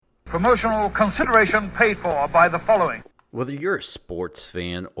Promotional consideration paid for by the following. Whether you're a sports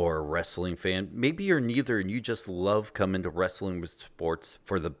fan or a wrestling fan, maybe you're neither and you just love coming to Wrestling with Sports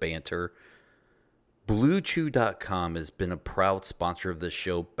for the banter, BlueChew.com has been a proud sponsor of this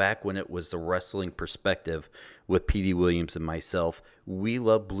show back when it was the Wrestling Perspective with P.D. Williams and myself. We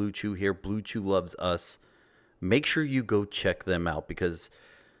love Blue Chew here. Blue Chew loves us. Make sure you go check them out because,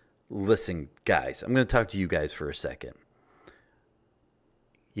 listen, guys, I'm going to talk to you guys for a second.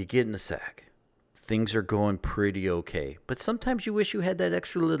 You get in the sack. Things are going pretty okay. But sometimes you wish you had that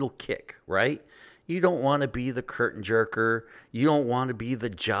extra little kick, right? You don't want to be the curtain jerker. You don't want to be the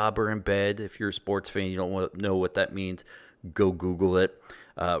jobber in bed. If you're a sports fan, you don't know what that means. Go Google it.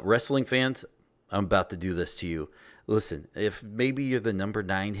 Wrestling fans, I'm about to do this to you. Listen, if maybe you're the number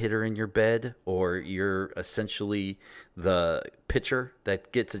 9 hitter in your bed, or you're essentially the pitcher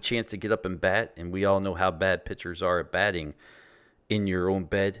that gets a chance to get up and bat, and we all know how bad pitchers are at batting, in your own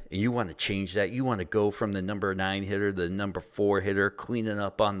bed, and you want to change that. You want to go from the number 9 hitter to the number 4 hitter, cleaning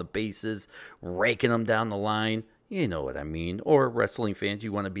up on the bases, raking them down the line. You know what I mean. Or wrestling fans,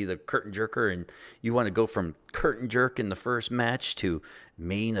 you want to be the curtain jerker, and you want to go from curtain jerk in the first match to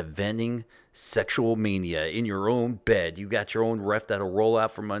main eventing sexual mania in your own bed. You got your own ref that'll roll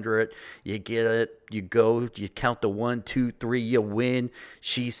out from under it. You get it. You go. You count to 1, 2, 3. You win.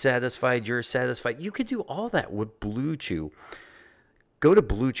 She's satisfied. You're satisfied. You could do all that with Blue Chew. Go to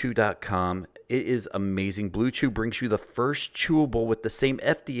BlueChew.com. It is amazing. Blue Chew brings you the first chewable with the same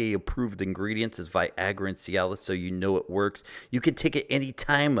FDA-approved ingredients as Viagra and Cialis, so you know it works. You can take it any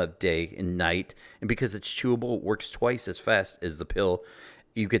time of day and night, and because it's chewable, it works twice as fast as the pill.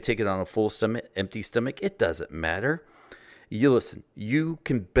 You could take it on a full stomach, empty stomach. It doesn't matter. You listen, you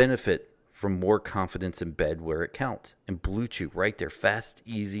can benefit from more confidence in bed where it counts. And Blue Chew, right there, fast,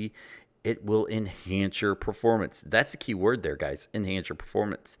 easy. It will enhance your performance. That's the key word there, guys. Enhance your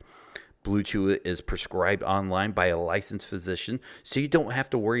performance. Blue Chew is prescribed online by a licensed physician, so you don't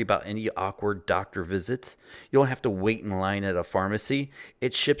have to worry about any awkward doctor visits. You don't have to wait in line at a pharmacy.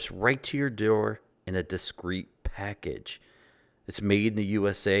 It ships right to your door in a discreet package. It's made in the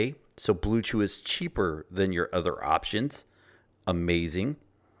USA, so Blue Chew is cheaper than your other options. Amazing.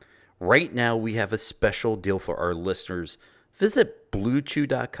 Right now, we have a special deal for our listeners. Visit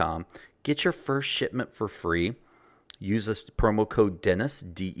BlueChew.com. Get your first shipment for free. Use this promo code Dennis,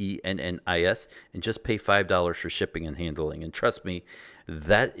 DENNIS, and just pay $5 for shipping and handling. And trust me,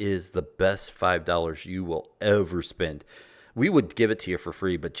 that is the best $5 you will ever spend. We would give it to you for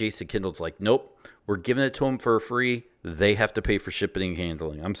free, but Jason Kindle's like, nope, we're giving it to them for free. They have to pay for shipping and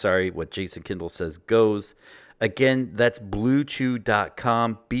handling. I'm sorry, what Jason Kindle says goes. Again, that's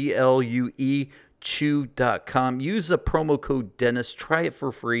BlueChew.com, BLUE. Chew.com. Use the promo code Dennis. Try it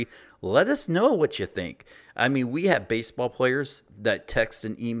for free. Let us know what you think. I mean, we have baseball players that text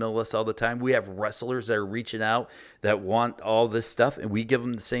and email us all the time. We have wrestlers that are reaching out that want all this stuff, and we give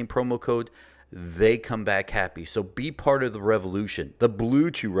them the same promo code. They come back happy. So be part of the revolution, the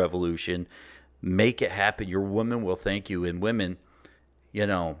Blue Chew revolution. Make it happen. Your woman will thank you. And women, you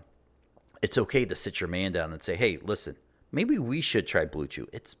know, it's okay to sit your man down and say, hey, listen, maybe we should try Blue Chew.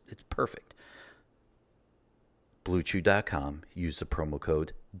 It's perfect. BlueChew.com. Use the promo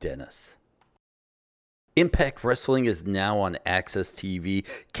code Dennis. Impact Wrestling is now on Access TV.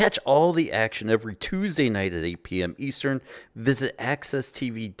 Catch all the action every Tuesday night at 8 p.m. Eastern. Visit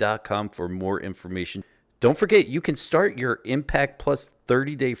AccessTV.com for more information. Don't forget, you can start your Impact Plus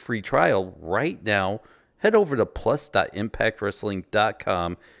 30-day free trial right now. Head over to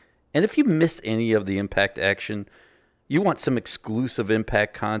plus.impactwrestling.com. And if you miss any of the Impact action, you want some exclusive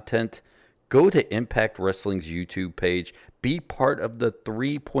Impact content, go to Impact Wrestling's YouTube page. Be part of the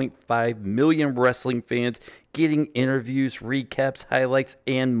 3.5 million wrestling fans getting interviews, recaps, highlights,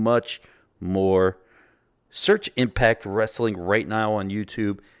 and much more. Search Impact Wrestling right now on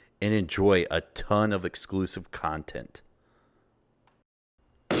YouTube and enjoy a ton of exclusive content.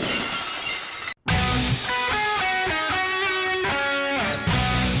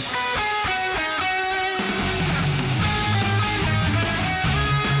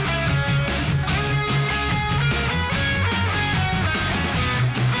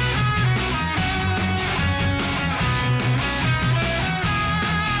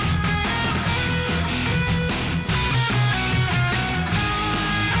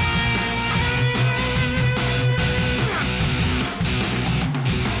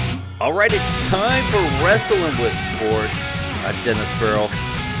 All right, it's time for Wrestling with Sports. I'm Dennis Farrell.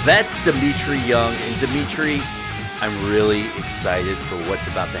 That's Dimitri Young. And Dimitri, I'm really excited for what's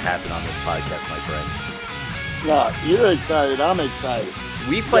about to happen on this podcast, my friend. Yeah, you're excited. I'm excited.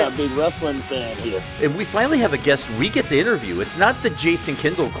 a big wrestling fan here. And we finally have a guest we get to interview. It's not the Jason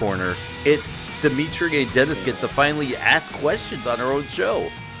Kendall corner. It's Dimitri and Dennis get to finally ask questions on our own show.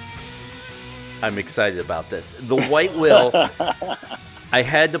 I'm excited about this. The White Whale, I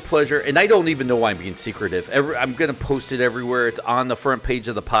had the pleasure, and I don't even know why I'm being secretive. I'm going to post it everywhere. It's on the front page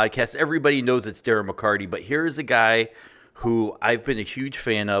of the podcast. Everybody knows it's Darren McCarty, but here's a guy who I've been a huge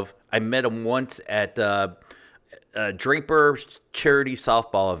fan of. I met him once at Draper charity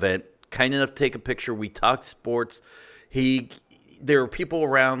softball event. Kind enough to take a picture. We talked sports. There were people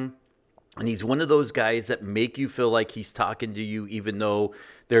around, and he's one of those guys that make you feel like he's talking to you, even though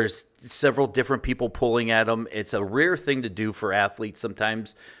there's several different people pulling at him. It's a rare thing to do for athletes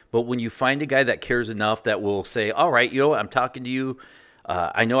sometimes, but when you find a guy that cares enough that will say, all right, I'm talking to you.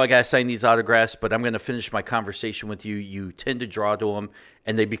 I know I got to sign these autographs, but I'm going to finish my conversation with you. You tend to draw to them,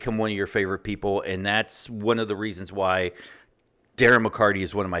 and they become one of your favorite people, and that's one of the reasons why Darren McCarty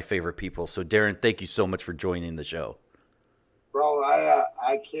is one of my favorite people. So, Darren, thank you so much for joining the show. Bro,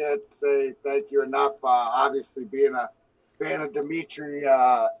 I can't say thank you enough. Obviously, being a fan of Dimitri,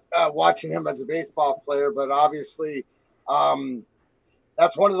 watching him as a baseball player, but obviously,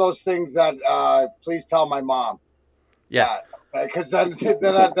 that's one of those things that please tell my mom. Yeah. Because then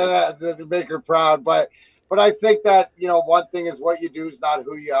make her proud. But I think that, one thing is what you do is not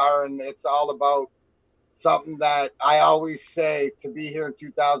who you are. And it's all about something that I always say, to be here in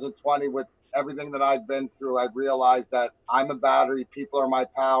 2020 with everything that I've been through. I've realized that I'm a battery. People are my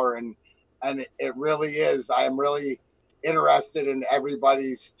power. And it really is. I am really interested in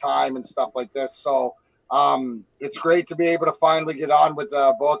everybody's time and stuff like this. So it's great to be able to finally get on with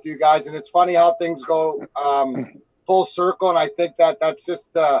both you guys. And it's funny how things go full circle, and I think that that's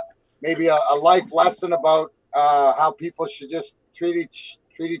just maybe a life lesson about how people should just treat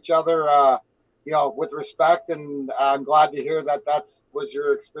each other, with respect. And I'm glad to hear that was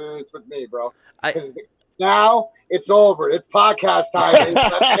your experience with me, bro. Because now it's over. It's podcast time.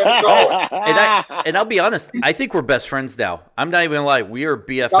 And I'll be honest. I think we're best friends now. I'm not even gonna lie. We are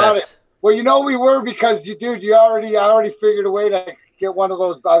BFFs. Well, we were because I already figured a way to get one of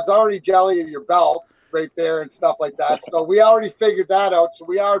those. I was already jelly of your belt right there and stuff like that. So we already figured that out. So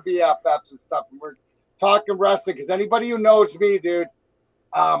we are BFFs and stuff. And we're talking wrestling because anybody who knows me, dude,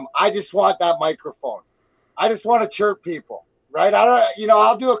 I just want that microphone. I just want to chirp people, right?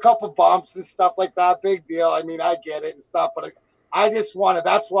 I'll do a couple bumps and stuff like that. Big deal. I mean, I get it and stuff, but I just want to.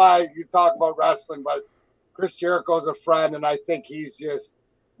 That's why you talk about wrestling. But Chris Jericho's a friend, and I think he's just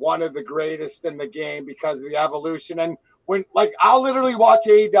one of the greatest in the game because of the evolution. And I'll literally watch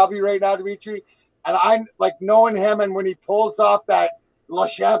AEW right now, Dimitri. And I'm like knowing him, and when he pulls off that Le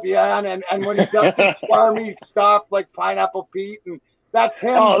Champion, and when he does his squirmy stuff like Pineapple Pete, and that's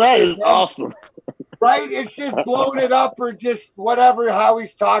him. Oh, that is awesome. Right? It's just blowing it up or just whatever, how he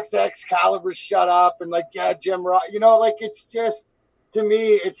talks to Excalibur, shut up, and Jim Ross. It's just, to me,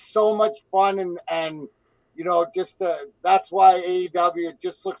 it's so much fun. And that's why AEW, it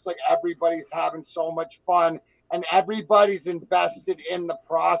just looks like everybody's having so much fun, and everybody's invested in the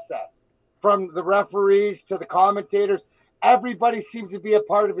process. From the referees to the commentators, everybody seems to be a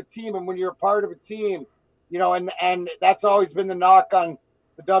part of a team. And when you're a part of a team, and that's always been the knock on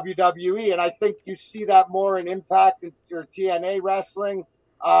the WWE. And I think you see that more in Impact or TNA wrestling.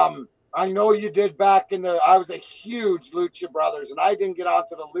 I know you did back I was a huge Lucha Brothers, and I didn't get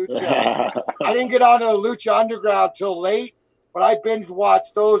onto the Lucha. I didn't get onto the Lucha Underground till late, but I binge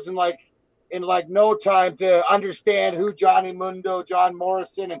watched those in no time to understand who Johnny Mundo, John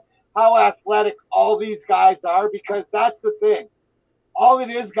Morrison, and how athletic all these guys are, because that's the thing. All it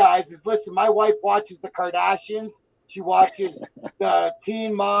is, guys, is listen, my wife watches the Kardashians. She watches the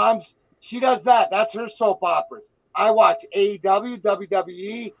Teen Moms. She does that. That's her soap operas. I watch AEW,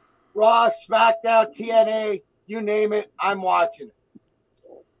 WWE, Raw, SmackDown, TNA, you name it, I'm watching it.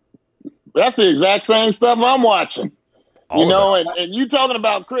 That's the exact same stuff I'm watching. And you talking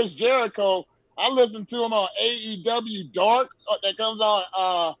about Chris Jericho, I listen to him on AEW Dark that comes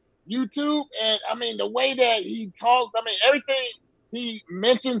on YouTube, and I mean the way that he talks, I mean everything he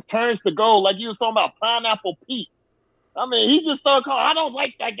mentions turns to gold. Like you was talking about Pineapple Pete. I mean, he just started calling, I don't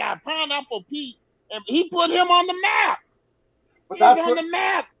like that guy, Pineapple Pete, and he put him on the map. He's on the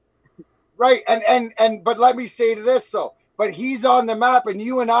map. Right, and but let me say to this though, but he's on the map, and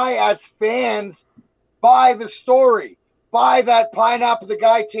you and I as fans buy the story, buy that Pineapple. The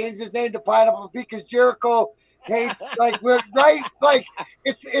guy changed his name to Pineapple Pete because Jericho hates, we're right,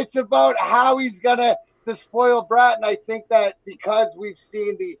 it's about how he's gonna the spoiled brat. And I think that because we've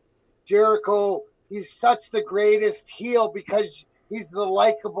seen the Jericho, he's such the greatest heel because he's the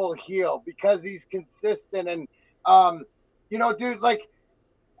likable heel, because he's consistent. And dude,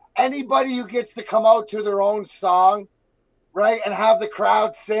 anybody who gets to come out to their own song, right, and have the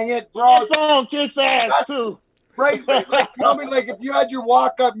crowd sing it, bro. That song kicks ass too. Right? Like, tell me, like, if you had your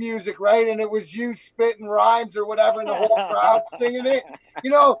walk-up music, right, and it was you spitting rhymes or whatever, and the whole crowd singing it,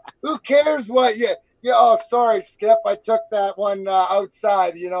 who cares what you... Yeah, oh, sorry, Skip. I took that one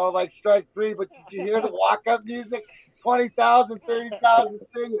outside, like strike 3. But did you hear the walk-up music? 20,000, 30,000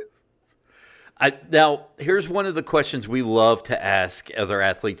 singing. Now, here's one of the questions we love to ask other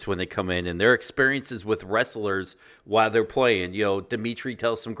athletes when they come in and their experiences with wrestlers while they're playing. Dimitri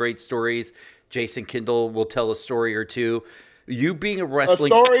tells some great stories. Jason Kindle will tell a story or two. You being a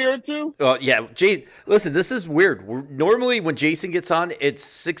wrestling... A story or two? Yeah. Listen, this is weird. Normally, when Jason gets on, it's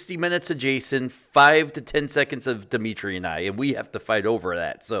 60 minutes of Jason, 5 to 10 seconds of Dimitri and I, and we have to fight over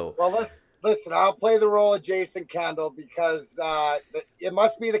that. So, well, listen, I'll play the role of Jason Kendall because it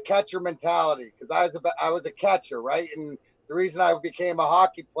must be the catcher mentality. Because I was a catcher, right? And the reason I became a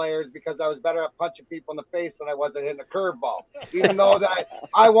hockey player is because I was better at punching people in the face than I was at hitting a curveball. Even though that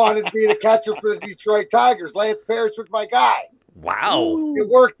I wanted to be the catcher for the Detroit Tigers. Lance Parrish was my guy. Wow. It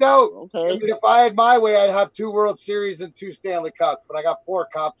worked out. Okay. I mean, if I had my way, I'd have 2 World Series and 2 Stanley Cups. But I got 4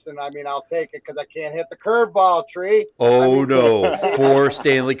 cups, and I'll take it because I can't hit the curveball, Tree. No. 4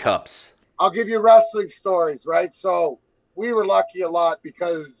 Stanley Cups. I'll give you wrestling stories, right? So we were lucky a lot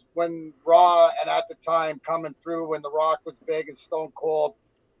because when Raw and at the time coming through when The Rock was big and Stone Cold,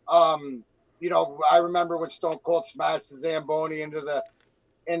 I remember when Stone Cold smashed the Zamboni into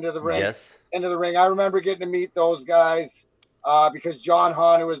the ring. Yes. Into the ring. I remember getting to meet those guys because John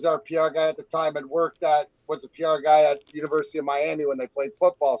Hahn, who was our PR guy at the time, was a PR guy at University of Miami when they played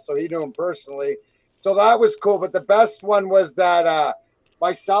football. So he knew him personally. So that was cool. But the best one was that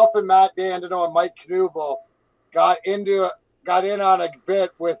myself and Matt Dandino and Mike Knubel got in on a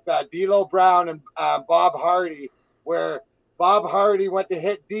bit with D'Lo Brown and Bob Hardy, where Bob Hardy went to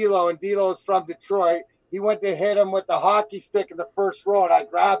hit D'Lo, and D'Lo's from Detroit. He went to hit him with the hockey stick in the first row, and I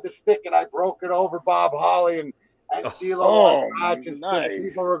grabbed the stick and I broke it over Bob Holly and D'Lo matches. Nice. And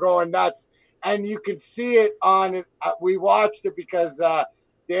people were going nuts, and you could see it on it. We watched it because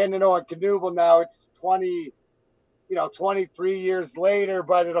Dandino and Knubel now it's 23 years later,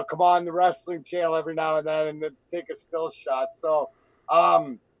 but it'll come on the wrestling channel every now and then and then take a still shot. So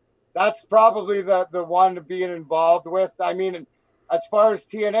that's probably the one to being involved with. I mean, as far as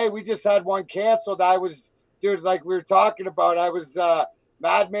TNA, we just had one canceled. Like we were talking about, I was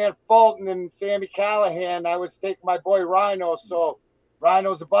Madman Fulton and Sami Callihan. I was taking my boy Rhino. So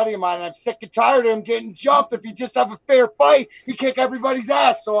Rhino's a buddy of mine, and I'm sick and tired of him getting jumped. If you just have a fair fight, you kick everybody's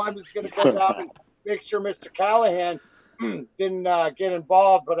ass. So I'm just going to go down and make sure Mr. Callahan didn't get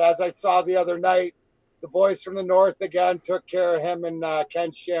involved. But as I saw the other night, the boys from the North again took care of him and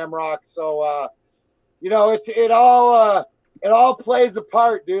Ken Shamrock. So, it all plays a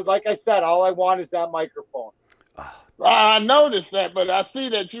part, dude. Like I said, all I want is that microphone. I noticed that, but I see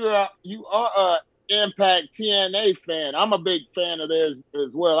that you are a Impact TNA fan. I'm a big fan of theirs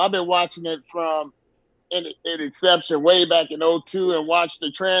as well. I've been watching it from inception way back in 2002 and watched the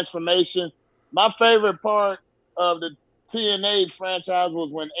transformation. My favorite part of the TNA franchise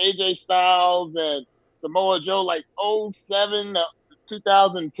was when AJ Styles and Samoa Joe, like 2007 to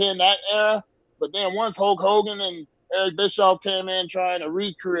 2010, that era. But then once Hulk Hogan and Eric Bischoff came in trying to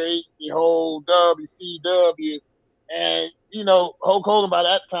recreate the whole WCW, and Hulk Hogan by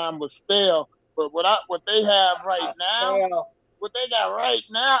that time was stale. But what they have right now, what they got right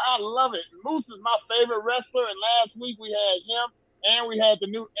now, I love it. Moose is my favorite wrestler, and last week we had him, and we had the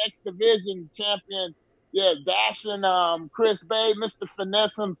new X Division champion, dashing Chris Bay, Mr.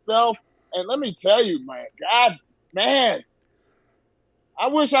 Finesse himself. And let me tell you, man, I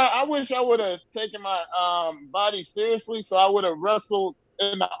wish I would have taken my body seriously, so I would have wrestled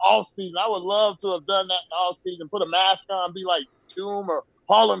in the off season. I would love to have done that in the off season, put a mask on, be like Doom or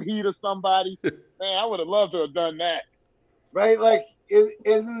Harlem Heat or somebody. Man, I would have loved to have done that. Right? Like,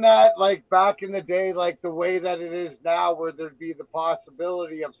 isn't that like back in the day, like the way that it is now, where there'd be the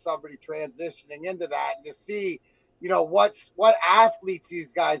possibility of somebody transitioning into that and to see, what athletes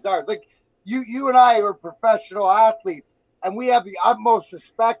these guys are. Like you and I are professional athletes, and we have the utmost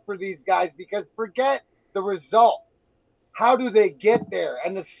respect for these guys because forget the result. How do they get there?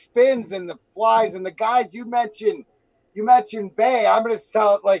 And the spins and the flies and the guys you mentioned Bay. I'm going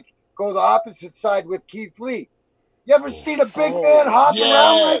to go the opposite side with Keith Lee. You ever seen a big man hop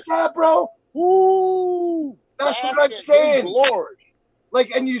around like that, bro? Ooh, that's what I'm saying. Lord.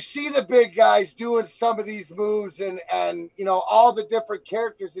 And you see the big guys doing some of these moves and all the different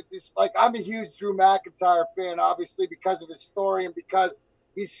characters. It just I'm a huge Drew McIntyre fan, obviously because of his story and because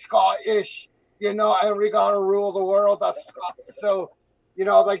he's Scottish, and we're gonna rule the world. So You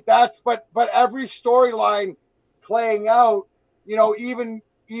know, like that's but every storyline playing out, you know, even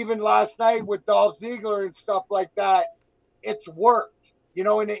last night with Dolph Ziggler and stuff like that, it's worked. You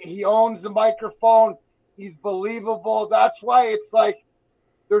know, and he owns the microphone. He's believable. That's why it's like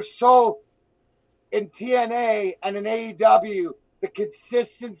they're so in TNA and in AEW, the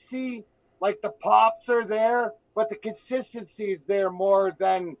consistency, like the pops are there, but the consistency is there more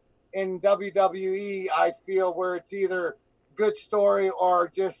than in WWE, I feel, where it's either good story or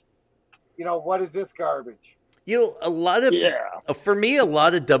just, you know, what is this garbage? You know, a lot of for me, a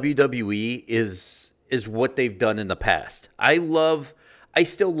lot of WWE is what they've done in the past. I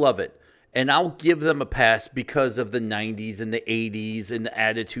still love it. And I'll give them a pass because of the 90s and the 80s and the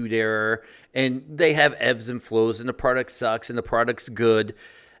Attitude Era. And they have ebbs and flows, and the product sucks and the product's good.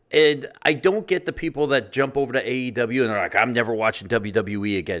 And I don't get the people that jump over to AEW and they're like, I'm never watching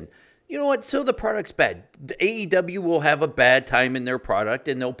WWE again. You know what? So the product's bad. The AEW will have a bad time in their product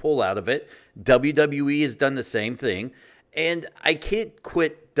and they'll pull out of it. WWE has done the same thing. And I can't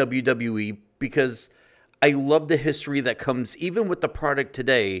quit WWE because I love the history that comes, even with the product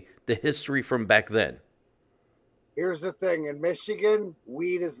today, the history from back then. Here's the thing. In Michigan,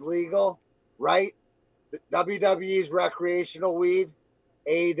 weed is legal, right? The WWE's recreational weed,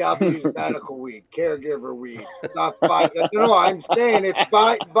 AEW's medical weed, caregiver weed. Not by, no, I'm saying it's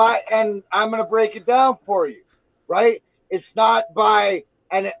by, and I'm going to break it down for you, right? It's not by,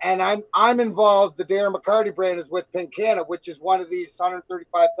 and I'm involved. The Darren McCarty brand is with Pinkana, which is one of these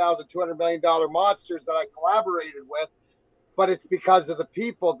 $135,000, $200 million monsters that I collaborated with. But it's because of the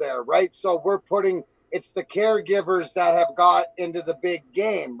people there, right? So it's the caregivers that have got into the big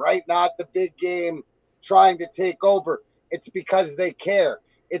game, right? Not the big game trying to take over. It's because they care.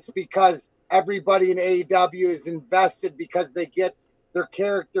 It's because everybody in AEW is invested because they get their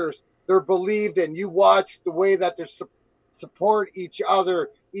characters. They're believed in. You watch the way that they support each other,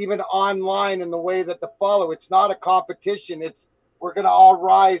 even online, in the way that they follow. It's not a competition. It's we're going to all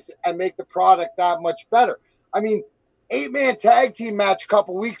rise and make the product that much better. I mean, 8-man tag team match a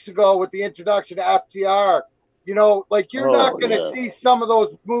couple weeks ago with the introduction to FTR. You know, like you're not going to see some of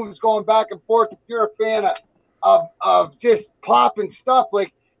those moves going back and forth if you're a fan of just popping stuff.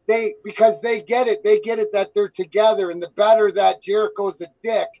 Like because they get it that they're together, and the better that Jericho's a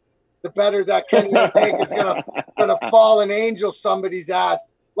dick, the better that Kenny Omega is gonna fall an angel somebody's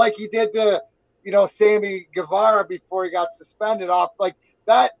ass, like he did to, you know, Sammy Guevara before he got suspended off. Like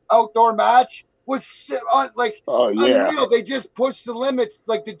that outdoor match was like unreal. They just pushed the limits,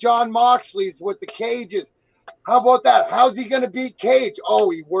 like the John Moxley's with the cages. How about that? How's he going to beat Cage? Oh,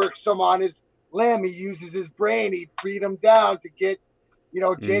 he works him on his limb. He uses his brain. He beat him down to get, you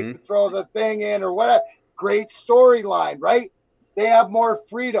know, Jake to throw the thing in or whatever. Great storyline, right? They have more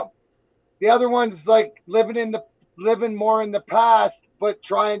freedom. The other one's like living more in the past, but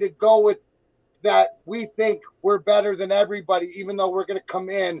trying to go with that. We think we're better than everybody, even though we're going to come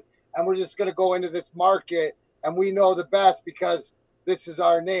in and we're just going to go into this market and we know the best because this is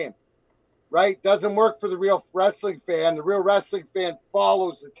our name, right? Doesn't work for the real wrestling fan. The real wrestling fan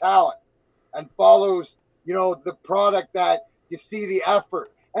follows the talent and follows, you know, the product that you see the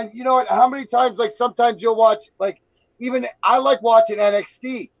effort. And you know what, how many times, like sometimes you'll watch, like even I like watching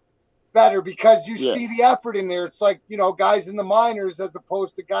NXT better because you see the effort in there. It's like, you know, guys in the minors as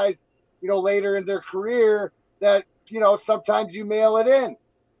opposed to guys, you know, later in their career that, you know, sometimes you mail it in.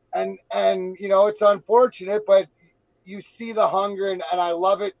 And you know, it's unfortunate, but you see the hunger and I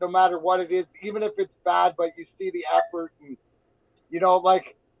love it no matter what it is, even if it's bad, but you see the effort and, you know,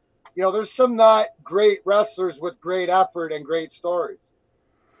 like, you know, there's some not great wrestlers with great effort and great stories.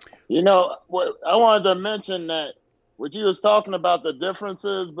 You know, what I wanted to mention that what you was talking about, the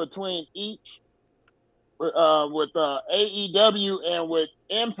differences between each with AEW and with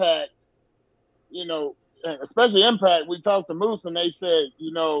Impact, you know, especially Impact, we talked to Moose and they said,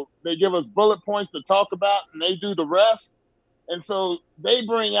 you know, they give us bullet points to talk about and they do the rest. And so they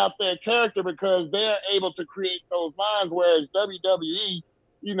bring out their character because they're able to create those lines, whereas WWE,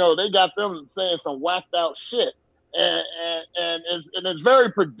 you know, they got them saying some whacked out shit. And it's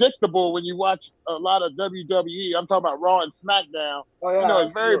very predictable when you watch a lot of WWE. I'm talking about Raw and SmackDown. Oh, yeah, you know,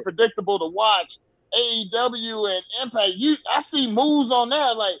 it's very predictable to watch. AEW and Impact, I see moves on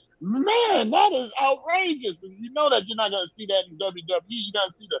there like, man, that is outrageous. And you know that you're not going to see that in WWE. You're going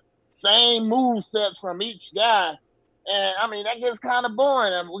to see the same move sets from each guy. And, I mean, that gets kind of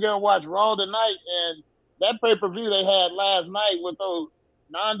boring. I mean, we're going to watch Raw tonight. And that pay-per-view they had last night with those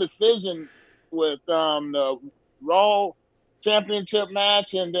non-decision with the Raw Championship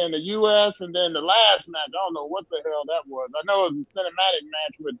match and then the U.S. and then the last match. I don't know what the hell that was. I know it was a cinematic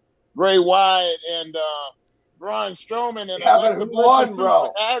match with Bray Wyatt and Braun Strowman and but who won,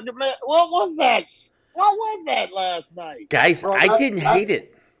 bro? What was that? What was that last night? Guys, Bro, I didn't hate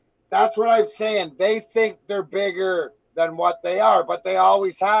it. That's what I'm saying. They think they're bigger than what they are, but they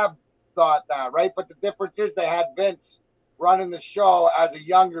always have thought that, right? But the difference is they had Vince running the show as a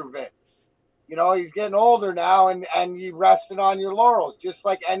younger Vince. You know, he's getting older now, and you resting on your laurels, just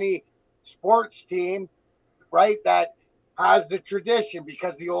like any sports team, right? That has the tradition,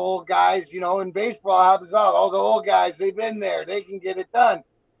 because the old guys, you know, in baseball happens all. Oh, the old guys, they've been there, they can get it done.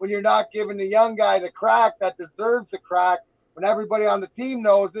 When you're not giving the young guy the crack that deserves the crack, when everybody on the team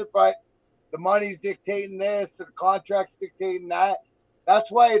knows it, but the money's dictating this, or the contract's dictating that.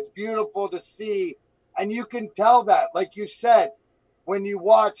 That's why it's beautiful to see. And you can tell that, like you said, when you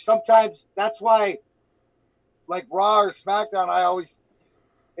watch, sometimes that's why, like Raw or SmackDown, I always,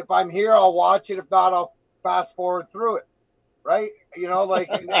 if I'm here, I'll watch it. If not, I'll fast forward through it. Right? You know,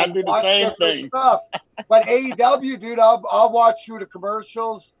 like I do the same thing. Stuff. But AEW, dude, I'll watch through the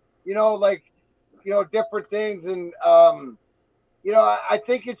commercials, you know, like, you know, different things. And, you know, I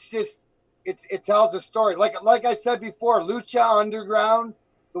think it's just, it tells a story. Like I said before, Lucha Underground,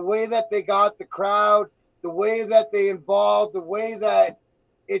 the way that they got the crowd, the way that they involved, the way that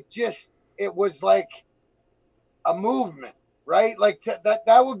it was like a movement, right? Like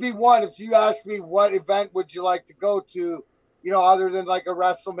that would be one. If you asked me what event would you like to go to, you know, other than like a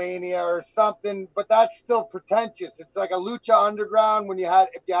WrestleMania or something, but that's still pretentious. It's like a Lucha Underground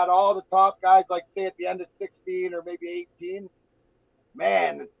if you had all the top guys, like say at the end of 16 or maybe 18,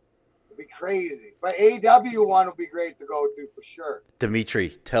 man, it'd be crazy. But AEW one would be great to go to for sure. Dimitri,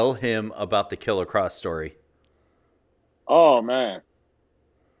 tell him about the Killer Kross story. Oh, man.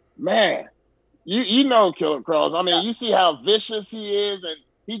 You know Killer Kross. I mean, you see how vicious he is, and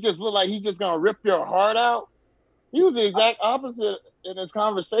he just looked like he's just going to rip your heart out. He was the exact opposite in his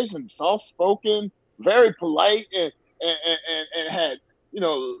conversation. Soft-spoken, very polite, and had, you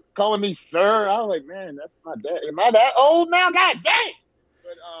know, calling me sir. I was like, man, that's my dad. Am I that old now? God dang!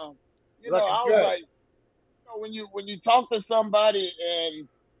 But, you know, I was like, you know, when you talk to somebody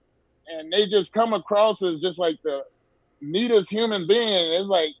and they just come across as just like the neatest human being, it's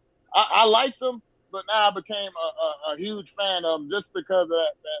like, I liked them, but now I became a huge fan of them just because of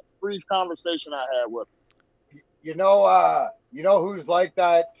that brief conversation I had with them. You know who's like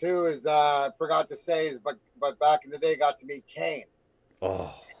that too is I forgot to say but back in the day got to meet Kane.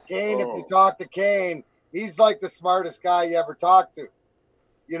 Oh, Kane, if you talk to Kane, he's like the smartest guy you ever talked to.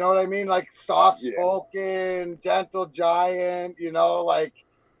 You know what I mean? Like soft spoken, gentle giant. You know, like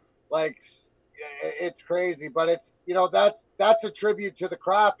it's crazy, but it's, you know, that's a tribute to the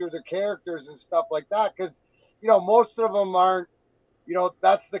craft or the characters and stuff like that. Because, you know, most of them aren't. You know,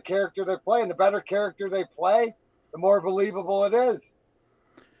 that's the character they play, and the better character they play, the more believable it is.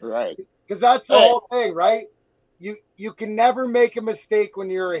 Right. Because that's the whole thing, right? You can never make a mistake when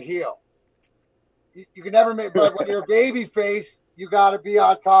you're a heel. You can never make, but when you're a baby face, you got to be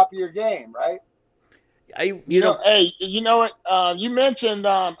on top of your game, right? You know, you know what? You mentioned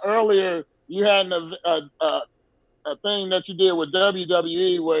earlier you had a thing that you did with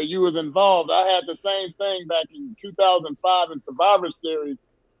WWE where you was involved. I had the same thing back in 2005 in Survivor Series.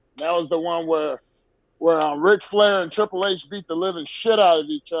 That was the one where Ric Flair and Triple H beat the living shit out of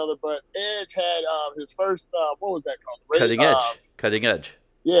each other, but Edge had his first, what was that called? Cutting Edge.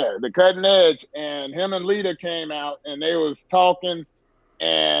 Yeah, the Cutting Edge, and him and Lita came out, and they was talking,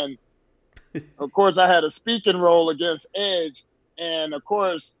 and of course I had a speaking role against Edge, and of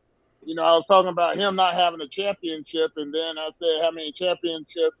course, you know, I was talking about him not having a championship, and then I said how many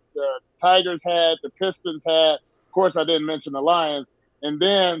championships the Tigers had, the Pistons had. Of course, I didn't mention the Lions, and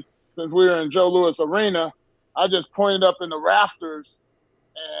then since we were in Joe Louis Arena, I just pointed up in the rafters,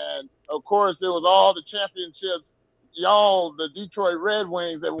 and of course, it was all the championships y'all, the Detroit Red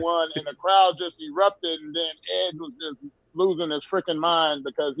Wings, that won, and the crowd just erupted, and then Edge was just losing his freaking mind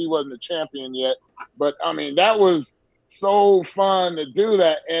because he wasn't a champion yet. But, I mean, that was so fun to do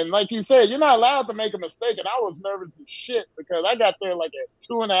that. And like you said, you're not allowed to make a mistake, and I was nervous as shit because I got there like at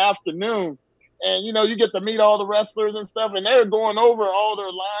 2 in the afternoon, and, you know, you get to meet all the wrestlers and stuff, and they're going over all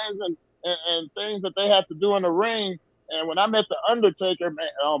their lines and things that they have to do in the ring. And when I met The Undertaker, man,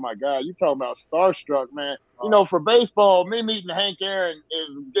 oh, my God, you talking about starstruck, man. You know, for baseball, me meeting Hank Aaron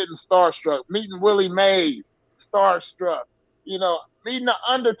is getting starstruck. Meeting Willie Mays, starstruck. You know, meeting The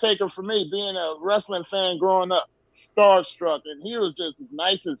Undertaker for me, being a wrestling fan growing up, starstruck. And he was just as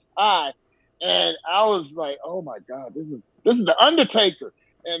nice as pie. And I was like, oh, my God, this is The Undertaker.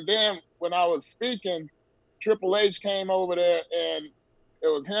 And then when I was speaking, Triple H came over there, and it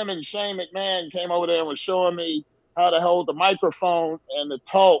was him and Shane McMahon came over there and was showing me how to hold the microphone and to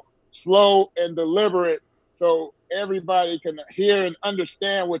talk slow and deliberate so everybody can hear and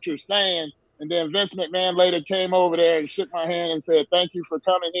understand what you're saying. And then Vince McMahon later came over there and shook my hand and said, "Thank you for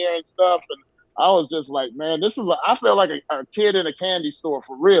coming here and stuff." And I was just like, man, I feel like a kid in a candy store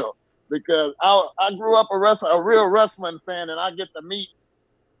for real, because I grew up a real wrestling fan, and I get to meet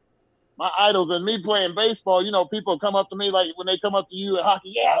my idols. And me playing baseball, people come up to me like when they come up to you in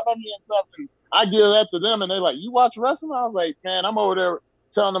hockey, yeah, I love you and stuff. And I give that to them, and they're like, "You watch wrestling?" I was like, man, I'm over there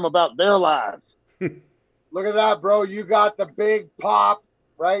telling them about their lives. Look at that, bro. You got the big pop,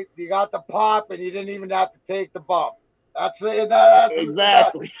 right? You got the pop, and you didn't even have to take the bump. That's it. That's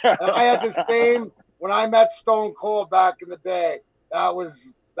exactly. I had the same when I met Stone Cold back in the day. I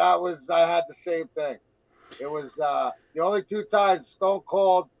had the same thing. It was the only 2 times, Stone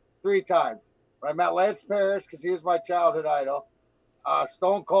Cold 3 times. When I met Lance Parrish, because he was my childhood idol,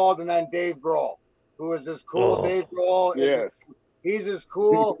 Stone Cold, and then Dave Grohl, who is as cool. Oh, Dave Grohl, yes, he's as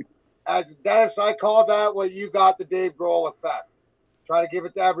cool as Dennis. I call that what you got, the Dave Grohl effect. Try to give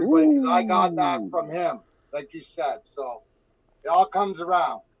it to everybody, because I got that from him, like you said. So it all comes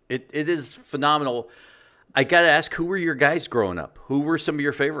around. It is phenomenal. I got to ask, who were your guys growing up? Who were some of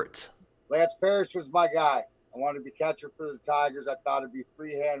your favorites? Lance Parrish was my guy. I wanted to be catcher for the Tigers. I thought it'd be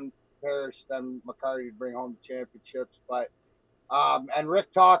freehand Parrish, then McCarty to bring home the championships. But and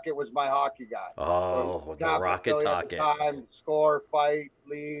Rick Tocchet was my hockey guy. Oh, so the Rocket Tocchet. Time, score, fight,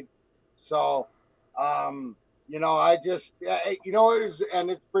 lead. So, I just, and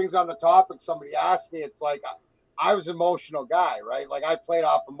it brings on the topic. Somebody asked me, it's like I was an emotional guy, right? Like I played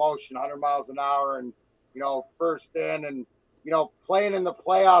off emotion, 100 miles an hour, and first in, and playing in the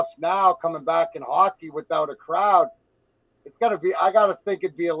playoffs now, coming back in hockey without a crowd, I got to think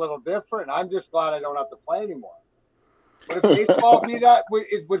it'd be a little different. I'm just glad I don't have to play anymore. Would baseball be that?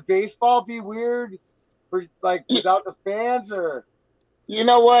 Would baseball be weird for without the fans, or? You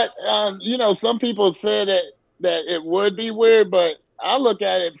know what? Some people say that it would be weird, but I look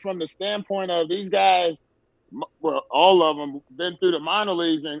at it from the standpoint of these guys. Well, all of them been through the minor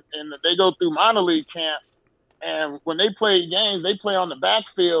leagues, and they go through minor league camp. And when they play games, they play on the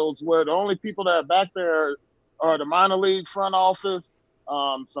backfields, where the only people that are back there are the minor league front office,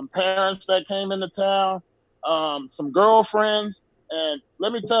 some parents that came into town, some girlfriends. And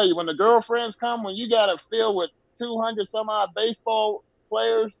let me tell you, when the girlfriends come, when you got a field with 200 some odd baseball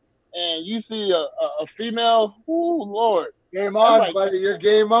players, and you see a female, ooh, Lord. Game on, buddy. Your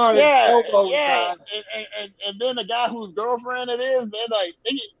game on. Yeah, yeah. And then the guy whose girlfriend it is, they're like,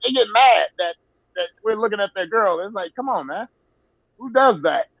 they get mad that we're looking at their girl. It's like, come on, man. Who does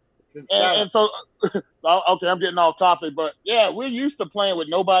that? And so, okay, I'm getting off topic, but yeah, we're used to playing with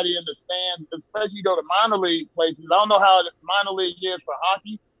nobody in the stands, especially you go to minor league places. I don't know how the minor league is for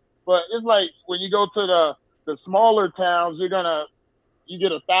hockey, but it's like when you go to the smaller towns, you get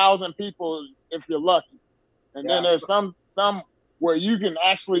 1,000 people if you're lucky. And then there's some where you can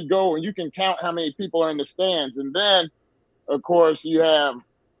actually go and you can count how many people are in the stands. And then, of course, you have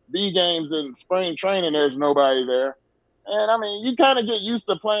B games in spring training. There's nobody there. And, I mean, you kind of get used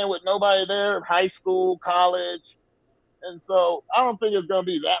to playing with nobody there, high school, college. And so I don't think it's going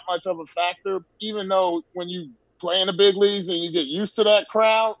to be that much of a factor, even though when you play in the big leagues and you get used to that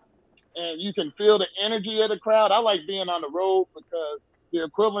crowd and you can feel the energy of the crowd. I like being on the road because the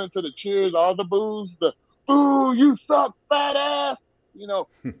equivalent to the cheers are the boos, the "Boo, you suck, fat ass,"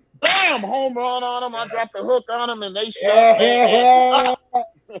 bam, home run on them. I dropped the hook on them, and they shut.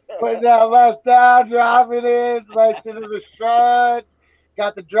 Putting that left down, dropping it, right into the strut.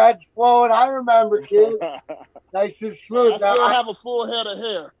 Got the dreads flowing. I remember, kid. Nice and smooth. I still have a full head of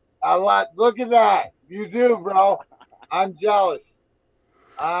hair. Look at that. You do, bro. I'm jealous.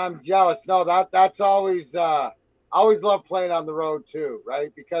 No, that's always. I always love playing on the road too,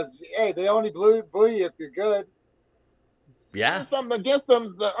 right? Because hey, they only boo you if you're good. Yeah, there's something against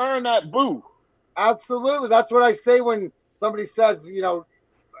them to earn that boo. Absolutely, that's what I say when somebody says, Joe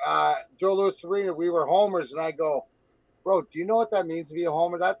Louis Arena, we were homers, and I go, bro, do you know what that means to be a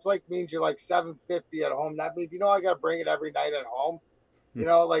homer? That's means you're like 750 at home. That means I got to bring it every night at home.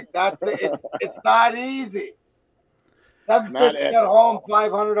 That's it. It's not easy. 750 at home,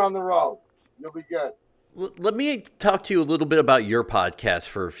 500 on the road. You'll be good. Let me talk to you a little bit about your podcast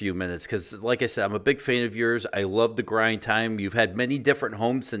for a few minutes, because like I said, I'm a big fan of yours. I love the Grind Time. You've had many different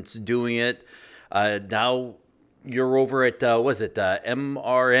homes since doing it. Now you're over at, MRM?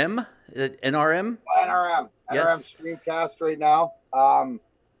 NRM? NRM. Yes. NRM Streamcast right now.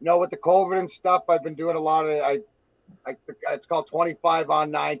 With the COVID and stuff, I've been doing a lot of, it's called 25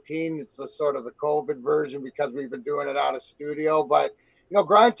 on 19. It's the sort of the COVID version because we've been doing it out of studio. But,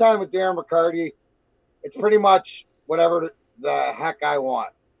 Grind Time with Darren McCarty, it's pretty much whatever the heck I want.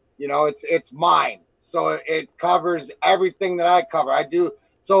 It's mine. So it covers everything that I cover. I do.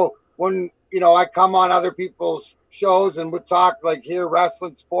 So when, I come on other people's shows and we talk like here,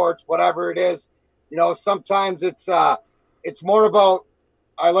 wrestling, sports, whatever it is, sometimes it's more about,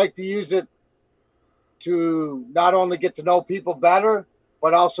 I like to use it to not only get to know people better,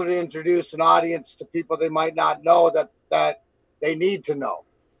 but also to introduce an audience to people they might not know that they need to know,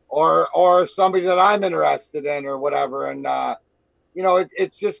 or somebody that I'm interested in or whatever. And,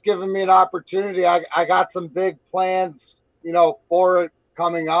 it's just giving me an opportunity. I got some big plans, for it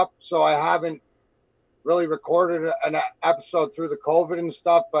coming up. So I haven't really recorded an episode through the COVID and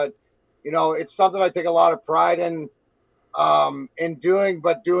stuff, but, it's something I take a lot of pride in doing,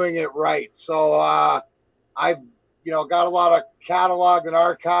 but doing it right. So I've, got a lot of cataloged and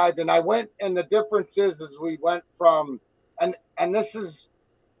archived, and I went, and the difference is we went from, and this is,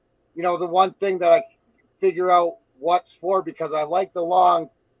 the one thing that I figure out what's for, because I like the long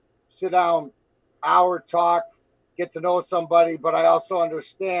sit down hour talk, get to know somebody, but I also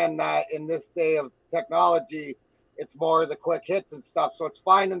understand that in this day of technology, it's more the quick hits and stuff. So it's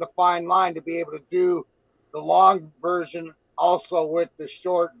finding the fine line to be able to do the long version also with the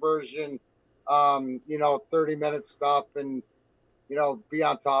short version, 30-minute stuff, and, be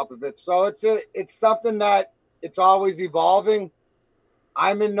on top of it. So it's something that it's always evolving.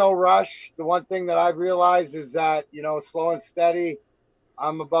 I'm in no rush. The one thing that I've realized is that, slow and steady,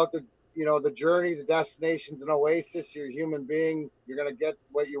 I'm about the journey. The destination's an oasis. You're a human being. You're going to get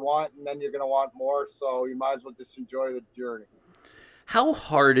what you want, and then you're going to want more. So you might as well just enjoy the journey. How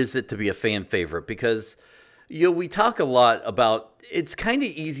hard is it to be a fan favorite? Because, we talk a lot about, it's kind of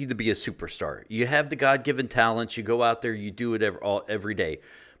easy to be a superstar. You have the God-given talents. You go out there, you do it every day.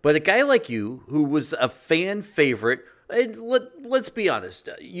 But a guy like you, who was a fan favorite, and let's be honest,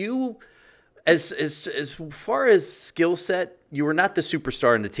 you, as far as skill set, you were not the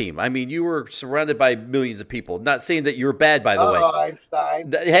superstar in the team. I mean, you were surrounded by millions of people. Not saying that you're bad, by the way.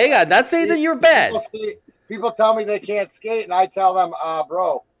 Einstein. Hang on, not saying that you're bad. People tell me they can't skate, and I tell them,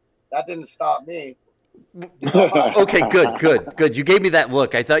 bro, that didn't stop me. Okay, good. You gave me that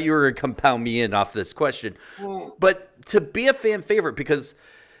look. I thought you were going to compound me in off this question. But to be a fan favorite, because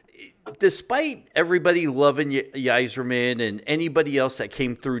despite everybody loving Yzerman and anybody else that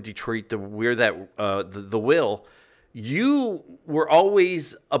came through Detroit to wear that the will, you were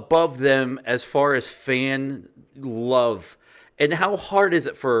always above them as far as fan love. And how hard is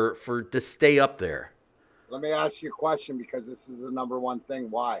it for to stay up there? Let me ask you a question, because this is the number one thing.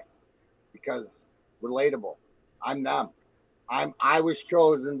 Why? Because relatable. I'm them. I was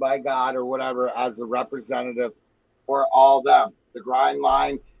chosen by God or whatever as the representative for all them. The grind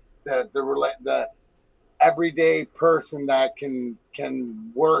line, the everyday person that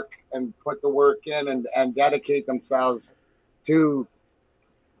can work and put the work in and dedicate themselves to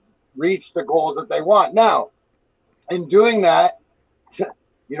reach the goals that they want. Now, in doing that,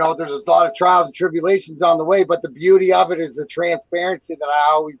 there's a lot of trials and tribulations on the way, but the beauty of it is the transparency that I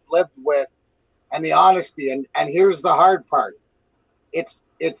always lived with and the honesty. And here's the hard part. It's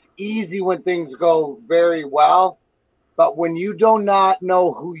easy when things go very well, but when you do not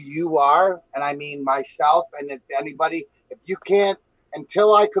know who you are, and I mean myself, and if anybody, if you can't,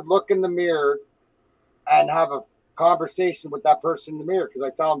 until I could look in the mirror and have a conversation with that person in the mirror, because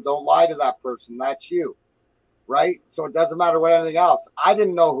I tell them, don't lie to that person, that's you, right? So it doesn't matter what anything else. I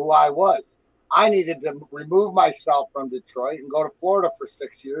didn't know who I was. I needed to remove myself from Detroit and go to Florida for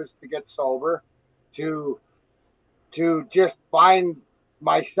 6 years to get sober, to just find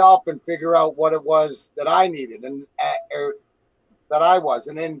myself and figure out what it was that I needed and that I was.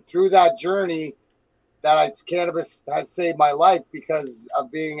 And then through that journey, cannabis has saved my life because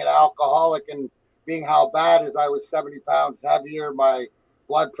of being an alcoholic and being how bad as I was 70 pounds heavier. My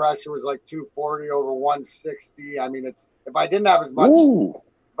blood pressure was like 240 over 160. I mean, if I didn't have as much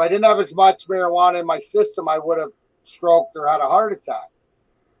marijuana in my system, I would have stroked or had a heart attack.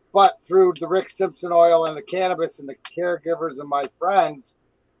 But through the Rick Simpson oil and the cannabis and the caregivers and my friends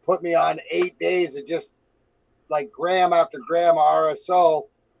put me on 8 days of just like gram after gram of RSO.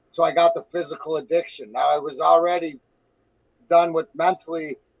 So I got the physical addiction. Now I was already done with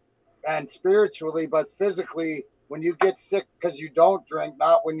mentally and spiritually, but physically, when you get sick because you don't drink,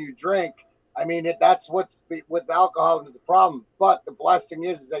 not when you drink, I mean, that's what's with alcoholism is the problem. But the blessing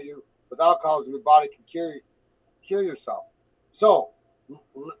is that with alcoholism, your body can cure yourself. So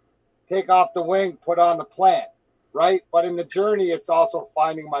take off the wing, put on the plant, right? But in the journey, it's also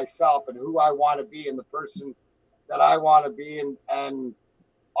finding myself and who I want to be and the person that I want to be and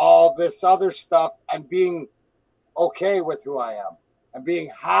all this other stuff, and being okay with who I am and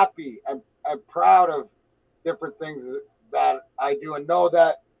being happy and proud of different things that I do, and know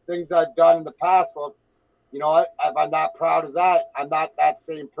that things I've done in the past, well, you know what? If I'm not proud of that, I'm not that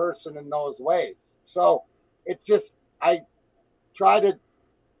same person in those ways. So it's just, I try to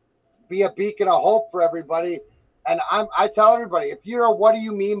be a beacon of hope for everybody. And I tell everybody, if you're a, what do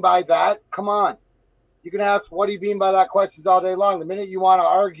you mean by that? Come on. You can ask, what do you mean by that questions all day long. The minute you want to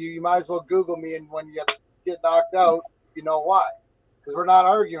argue, you might as well Google me. And when you get knocked out, you know why. Because we're not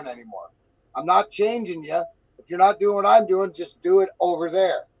arguing anymore. I'm not changing you. If you're not doing what I'm doing, just do it over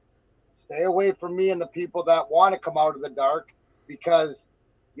there. Stay away from me and the people that want to come out of the dark, because,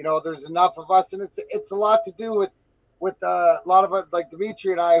 you know, there's enough of us. And it's a lot to do with a lot of it, like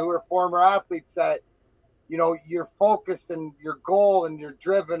Dimitri and I, who are former athletes, that, you know, you're focused and your goal and you're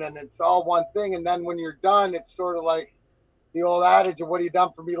driven and it's all one thing. And then when you're done, it's sort of like the old adage of, what have you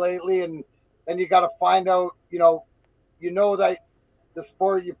done for me lately? And then you got to find out, you know that the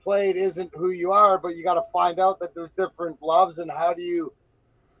sport you played isn't who you are, but you got to find out that there's different loves, and how do you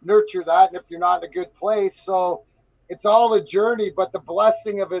nurture that? And if you're not in a good place, so it's all a journey, but the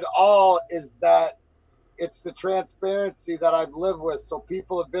blessing of it all is that it's the transparency that I've lived with. So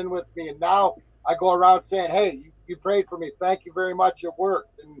people have been with me, and now I go around saying, hey, you prayed for me. Thank you very much. It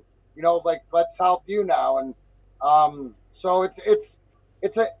worked. And, you know, like, let's help you now. And so it's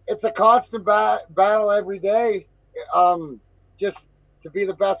a constant battle every day, just to be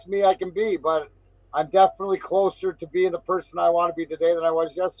the best me I can be. But I'm definitely closer to being the person I want to be today than I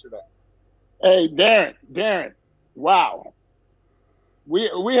was yesterday. Hey, Darren, wow.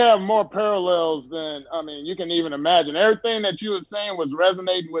 We have more parallels than, I mean, you can even imagine. Everything that you were saying was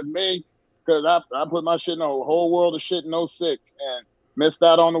resonating with me, because I put my shit in a whole world of shit in 06 and missed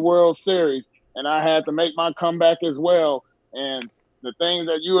out on the World Series. And I had to make my comeback as well. And the things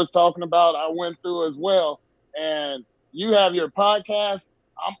that you was talking about, I went through as well. And you have your podcast.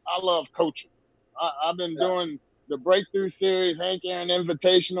 I love coaching. I've been doing the Breakthrough Series, Hank Aaron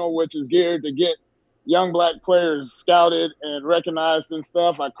Invitational, which is geared to get young black players scouted and recognized and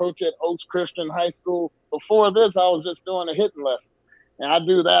stuff. I coach at Oaks Christian High School. Before this, I was just doing a hitting lesson. And I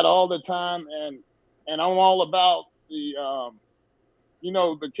do that all the time. And I'm all about the,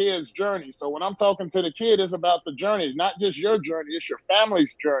 the kid's journey. So when I'm talking to the kid, it's about the journey, not just your journey, it's your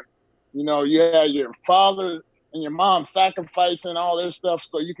family's journey. You know, you have your father and your mom sacrificing all their stuff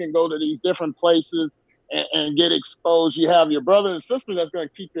so you can go to these different places and get exposed. You have your brother and sister that's going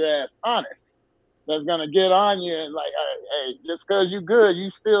to keep your ass honest, that's going to get on you and like, hey, just because you're good, you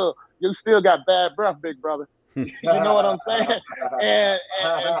still got bad breath, big brother. You know what I'm saying? And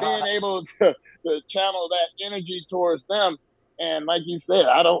being able to channel that energy towards them. And like you said,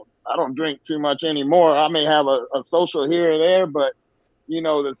 I don't drink too much anymore. I may have a social here or there, but you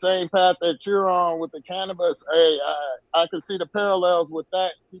know, the same path that you're on with the cannabis, hey, I can see the parallels with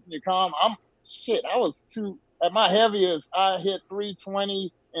that, keeping you calm. I was at my heaviest, I hit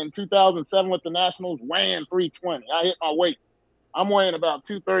 320 in 2007 with the Nationals, weighing 320. I hit my weight. I'm weighing about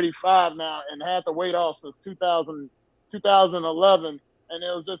 235 now and had the weight off since 2011. And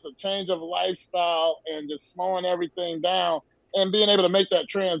it was just a change of lifestyle and just slowing everything down and being able to make that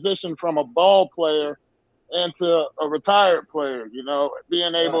transition from a ball player into a retired player, you know,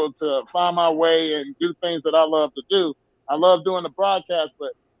 being able to find my way and do things that I love to do. I love doing the broadcast,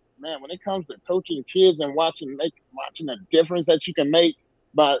 but man, when it comes to coaching kids and watching the difference that you can make,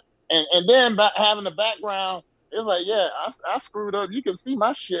 and then having the background, it's like, yeah, I screwed up. You can see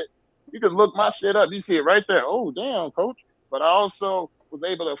my shit. You can look my shit up. You see it right there. Oh, damn, coach. But I also was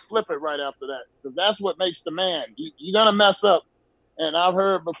able to flip it right after that, because that's what makes the man. You're going to mess up. And I've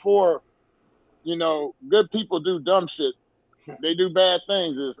heard before, you know, good people do dumb shit. They do bad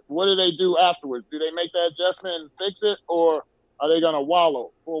things. What do they do afterwards? Do they make that adjustment and fix it, or are they going to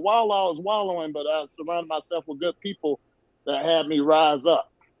wallow? For a while, I was wallowing, but I surrounded myself with good people that had me rise up.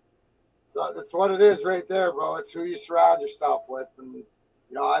 So that's what it is right there, bro. It's who you surround yourself with. And, you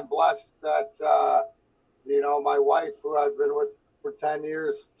know, I'm blessed that, my wife, who I've been with for 10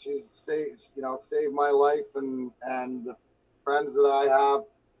 years, she's saved my life, and the friends that I have,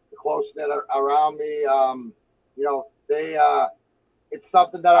 the close knit around me, it's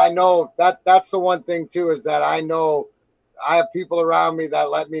something that I know that's the one thing too, is that I know I have people around me that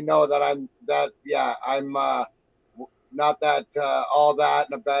let me know that I'm not that all that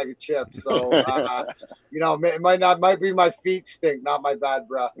in a bag of chips. So, it might be my feet stink, not my bad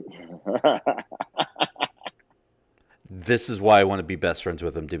breath. This is why I want to be best friends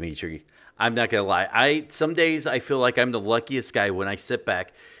with him, Dimitri. I'm not going to lie. Some days I feel like I'm the luckiest guy when I sit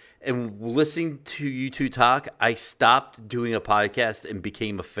back and listening to you two talk. I stopped doing a podcast and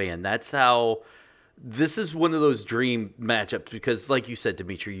became a fan. That's how this is one of those dream matchups, because like you said,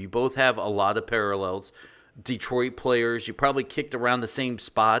 Dimitri, you both have a lot of parallels. Detroit players, you probably kicked around the same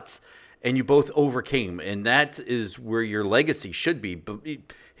spots. and you both overcame, and that is where your legacy should be. But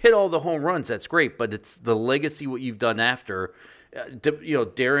hit all the home runs, that's great, but it's the legacy, what you've done after.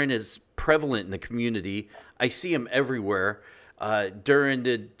 Darren is prevalent in the community. I see him everywhere. During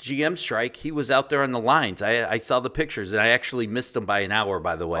the GM strike, he was out there on the lines. I saw the pictures, and I actually missed him by an hour,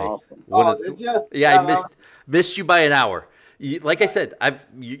 by the way. Awesome. Did you? Yeah, I missed you by an hour. Like I said,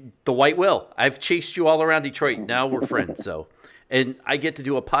 the White Will. I've chased you all around Detroit. Now we're friends. So, and I get to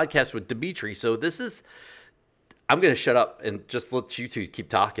do a podcast with Dimitri. So I'm going to shut up and just let you two keep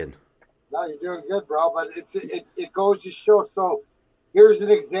talking. No, you're doing good, bro. But it goes to show. So here's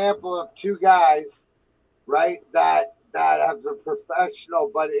an example of two guys, right, that have a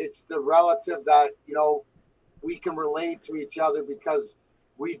professional, but it's the relative that, we can relate to each other because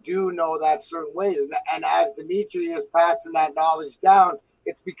we do know that certain ways. And as Dimitri is passing that knowledge down,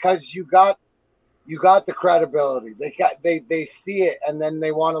 it's because you got the credibility. They see it, and then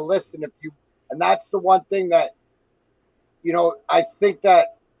they want to listen. And that's the one thing that, I think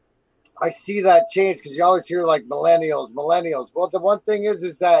that I see that change, because you always hear like millennials. Well, the one thing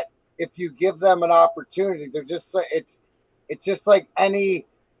is that if you give them an opportunity, they're just, it's just like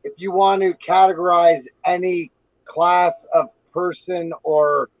if you want to categorize any class of person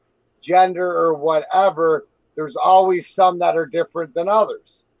or gender or whatever, there's always some that are different than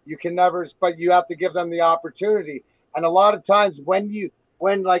others. You can never, but you have to give them the opportunity. And a lot of times when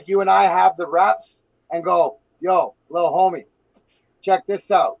like you and I have the reps and go, yo, little homie, check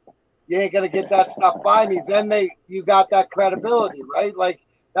this out. You ain't going to get that stuff by me. Then you got that credibility, right? Like,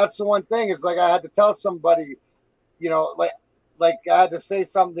 that's the one thing is, like, I had to tell somebody, like I had to say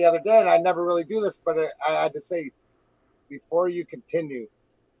something the other day, and I never really do this, but I had to say, before you continue,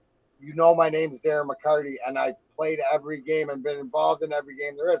 my name's Darren McCarty, and I played every game and been involved in every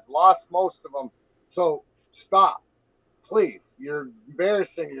game there is, lost most of them. So stop, please. You're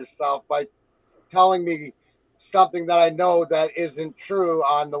embarrassing yourself by telling me something that I know that isn't true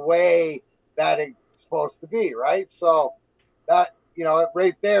on the way that it's supposed to be, right? So that,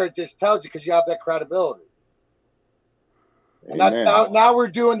 right there, it just tells you, because you have that credibility. And that's now we're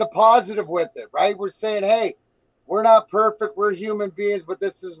doing the positive with it, right? We're saying, hey, we're not perfect. We're human beings, but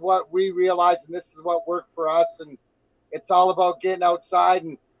this is what we realize, and this is what worked for us. And it's all about getting outside.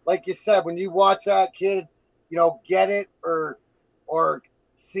 And like you said, when you watch that kid, get it or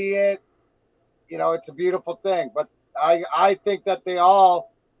see it, it's a beautiful thing. But I think that they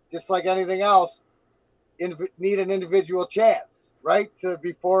all, just like anything else, need an individual chance, right?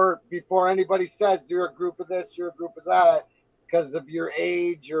 Before anybody says you're a group of this, you're a group of that, because of your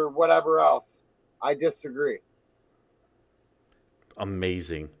age or whatever else. I disagree.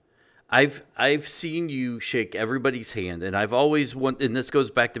 Amazing. I've seen you shake everybody's hand, and I've always wanted, and this goes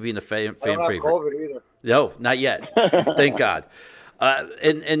back to being a fan favorite. COVID either. No, not yet. Thank God.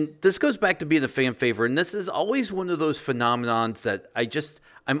 And this goes back to being a fan favorite, and this is always one of those phenomenons that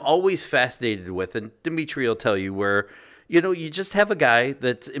I'm always fascinated with, and Dimitri will tell you, where you just have a guy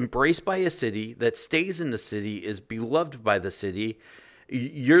that's embraced by a city, that stays in the city, is beloved by the city.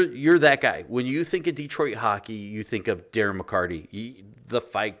 You're that guy. When you think of Detroit hockey, you think of Darren McCarty, the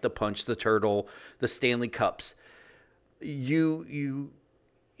fight, the punch, the turtle, the Stanley Cups. You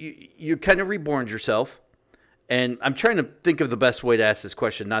kind of reborn yourself. And I'm trying to think of the best way to ask this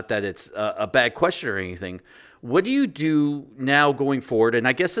question, not that it's a bad question or anything. What do you do now going forward? And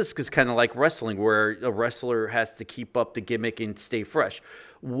I guess this is kind of like wrestling, where a wrestler has to keep up the gimmick and stay fresh.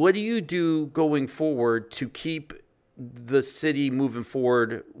 What do you do going forward to keep the city moving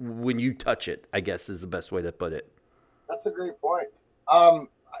forward when you touch it, I guess is the best way to put it? That's a great point.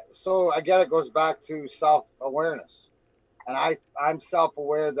 So again, it goes back to self-awareness. And I'm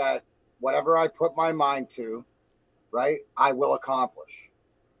self-aware that whatever I put my mind to, right, I will accomplish.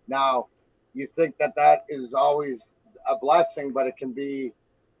 Now, you think that is always a blessing, but it can be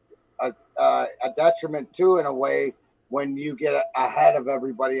a detriment too, in a way, when you get ahead of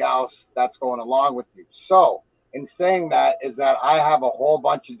everybody else that's going along with you. So in saying that, is that I have a whole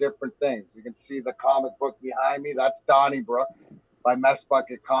bunch of different things. You can see the comic book behind me. That's Donnybrook by Mess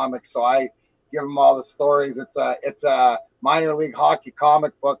Bucket Comics. So I give them all the stories. It's a minor league hockey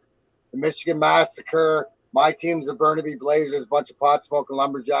comic book. The Michigan Massacre. My team's the Burnaby Blazers, a bunch of pot-smoking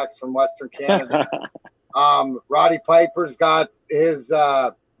lumberjacks from Western Canada. Roddy Piper's got his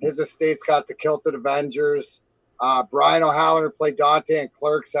estate's got the Kilted Avengers. Brian O'Halloran played Dante and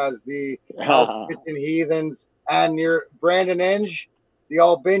Clerks as the Kitchen Heathens. And your Brandon Inge, the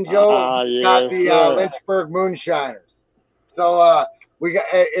old Binjo, got the Lynchburg Moonshiners. So we got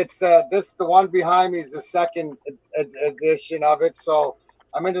the one behind me is the second edition of it. So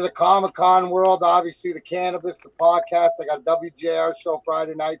I'm into the Comic-Con world, obviously the cannabis, the podcast. I got a WJR show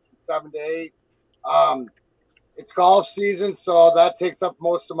Friday nights from 7 to 8. It's golf season, so that takes up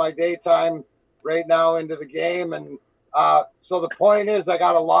most of my daytime right now into the game. And so the point is I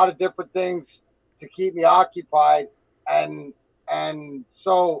got a lot of different things to keep me occupied. And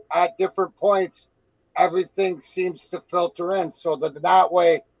so at different points, everything seems to filter in. So that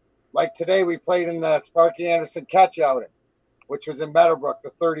way, like today, we played in the Sparky Anderson catch outing, which was in Meadowbrook,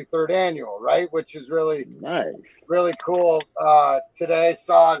 the 33rd annual, right? Which is really nice, really cool. Today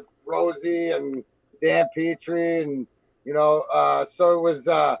saw Rosie and Dan Petrie, and so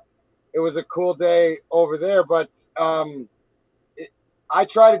it was a cool day over there. But I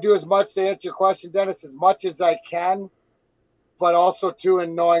try to do as much to answer your question, Dennis, as much as I can, but also too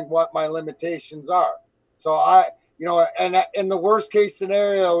in knowing what my limitations are. So and in the worst case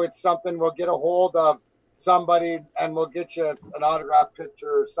scenario, it's something we'll get a hold of somebody and we'll get you an autograph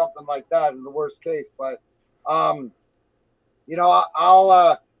picture or something like that in the worst case. But I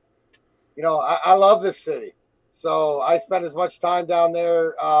love this city, so I spend as much time down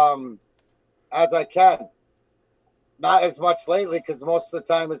there as I can. Not as much lately because most of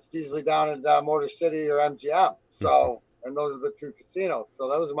the time it's usually down in Motor City or MGM. So, and those are the two casinos. So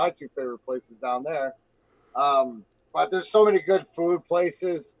those are my two favorite places down there. But there's so many good food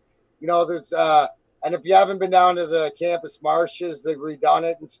places. There's and if you haven't been down to the Campus Marshes, they've redone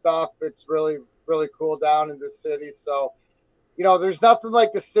it and stuff. It's really, really cool down in the city. So, there's nothing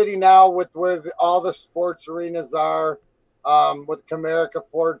like the city now with where all the sports arenas are, with Comerica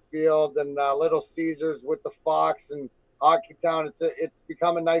Ford Field and Little Caesars with the Fox and Hockey Town. It's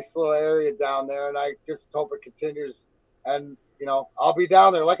become a nice little area down there, and I just hope it continues. And, I'll be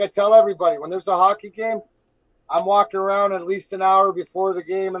down there. Like I tell everybody, when there's a hockey game, I'm walking around at least an hour before the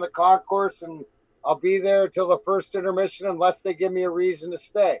game in the concourse, and I'll be there till the first intermission unless they give me a reason to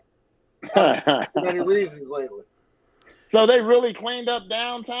stay. Many reasons lately. So they really cleaned up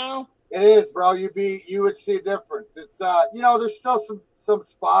downtown? It is, bro. You would see a difference. It's there's still some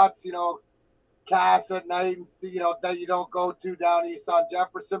spots, Cass at night, that you don't go to down east on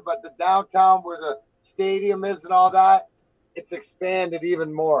Jefferson, but the downtown where the stadium is and all that, it's expanded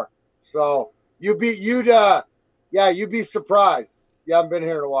even more. So you'd be surprised. You haven't been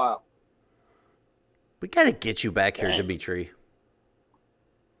here in a while. We got to get you back here, Dimitri.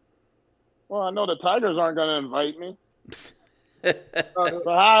 Well, I know the Tigers aren't going to invite me. So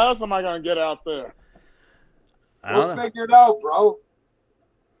how else am I going to get out there? We'll figure it out, bro.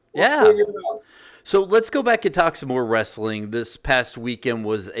 Yeah. So let's go back and talk some more wrestling. This past weekend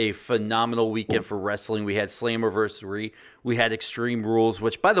was a phenomenal weekend for wrestling. We had Slammiversary. We had Extreme Rules,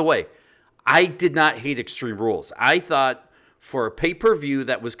 which, by the way, I did not hate Extreme Rules. I thought for a pay-per-view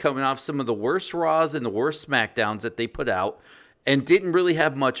that was coming off some of the worst Raws and the worst SmackDowns that they put out and didn't really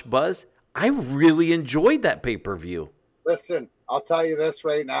have much buzz, I really enjoyed that pay-per-view. Listen, I'll tell you this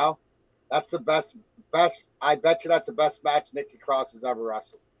right now. That's the best. I bet you that's the best match Nikki Cross has ever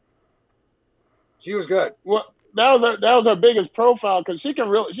wrestled. She was good. Well, that was her biggest profile because she can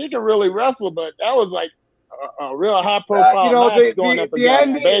really wrestle, but that was like a real high profile match going up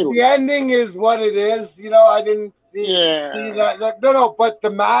against Bayley. The ending is what it is. I didn't see that. No, but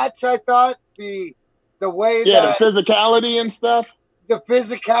the match, I thought the way the physicality and stuff. The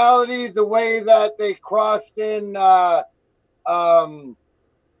physicality, the way that they crossed in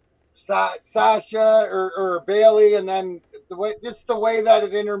Sasha or Bayley, and then the way that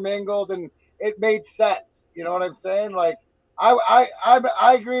it intermingled and it made sense. You know what I'm saying? Like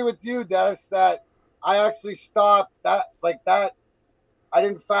I agree with you, Dennis, that I actually stopped that like that. I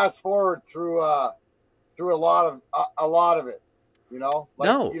didn't fast forward through a lot of it. No.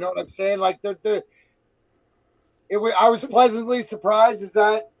 You know what I'm saying? Like I was pleasantly surprised.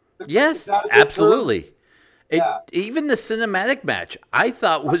 Yes, absolutely. Even the cinematic match I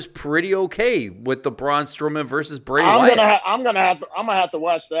thought was pretty okay with the Braun Strowman versus Bray Wyatt. I'm gonna have to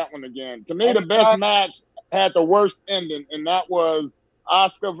watch that one again. To me, the best match had the worst ending, and that was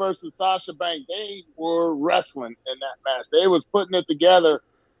Asuka versus Sasha Banks. They were wrestling in that match. They was putting it together,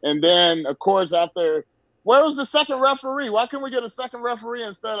 and then of course after, where was the second referee? Why couldn't we get a second referee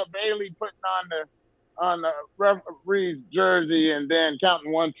instead of Bayley putting on the referee's jersey and then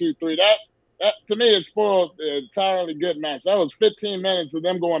counting 1, 2, 3? That to me, it spoiled the entirely good match. That was 15 minutes of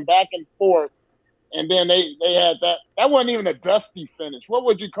them going back and forth, and then they had that. That wasn't even a dusty finish. What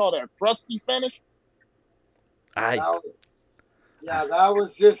would you call that? A crusty finish? That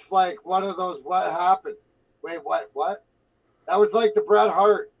was just like one of those. What happened? Wait, what? That was like the Bret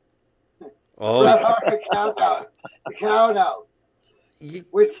Hart. Oh, Bret Hart, the count out.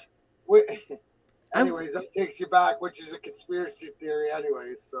 Which Anyways, that takes you back, which is a conspiracy theory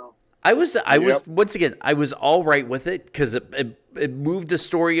anyways, so. I was once again, I was all right with it because it moved the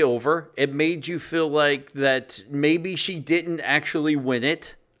story over. It made you feel like that maybe she didn't actually win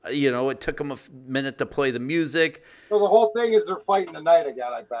it. You know, it took them a minute to play the music. So the whole thing is they're fighting tonight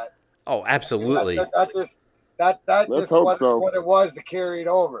again, I bet. Oh, absolutely. That just what it was to carry it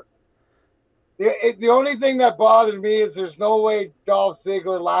over. The only thing that bothered me is there's no way Dolph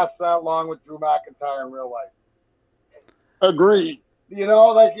Ziggler lasts that long with Drew McIntyre in real life. Agreed. You know,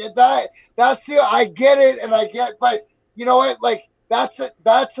 like that's I get it, and I get, but you know what? Like that's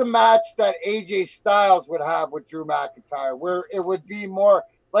a match that AJ Styles would have with Drew McIntyre, where it would be more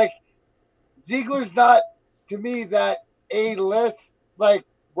like Ziggler's not to me that A-list like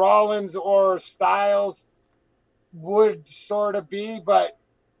Rollins or Styles would sort of be, but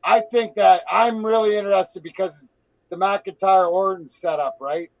I think that I'm really interested because the McIntyre Orton setup,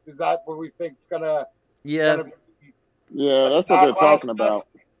 right? Is that what we think is gonna? Yeah. Yeah, that's what they're talking about.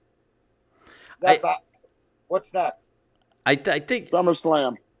 What's next? I think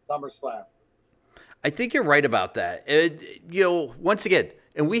SummerSlam. I think you're right about that. You know, once again,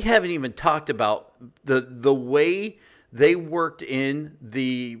 and we haven't even talked about the way they worked in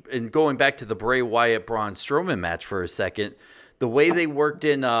and going back to the Bray Wyatt Braun Strowman match for a second, the way they worked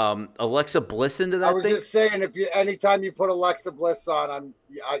in Alexa Bliss into that thing. I was just saying, anytime you put Alexa Bliss on,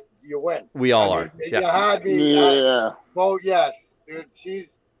 you win. We all are. You had me. Yeah. Vote yes, dude.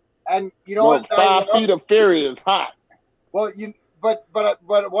 And you know what? 5 feet of fury is hot. Well, but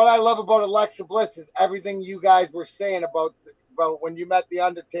what I love about Alexa Bliss is everything you guys were saying about when you met the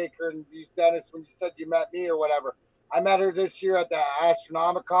Undertaker and you, Dennis, when you said you met me or whatever. I met her this year at the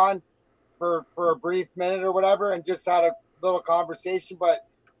Astronomicon for a brief minute or whatever, and just had a little conversation, but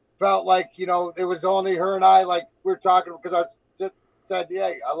felt like, you know, it was only her and I, like we were talking because I just said,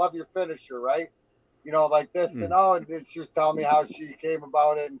 yeah, I love your finisher, right? You know, like this and then she was telling me how she came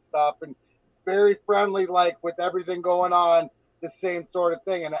about it and stuff, and very friendly, like with everything going on, the same sort of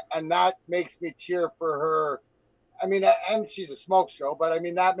thing, and that makes me cheer for her. I mean, and she's a smoke show, but I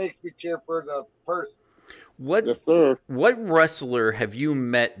mean that makes me cheer for the person. Yes, sir. What wrestler have you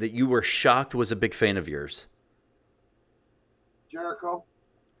met that you were shocked was a big fan of yours? Jericho.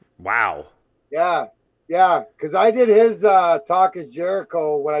 Wow. Yeah, because I did his Talk is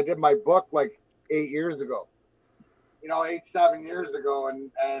Jericho when I did my book like 8 years ago. You know, 7 years ago,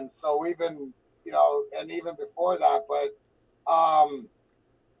 and so we've been, you know, and even before that, but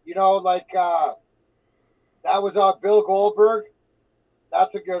you know, like that was Bill Goldberg.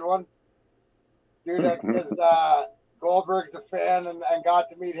 That's a good one, dude. Because Goldberg's a fan and got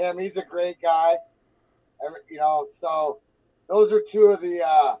to meet him. He's a great guy. You know, so those are two of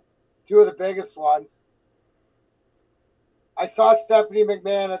the biggest ones. I saw Stephanie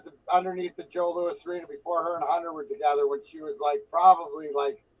McMahon underneath the Joe Louis Arena before her and Hunter were together when she was like probably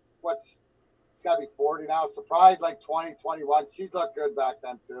like it's got to be 40 now, so probably like 20, 21. She looked good back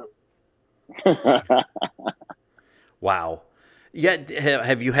then too. Wow. Yeah,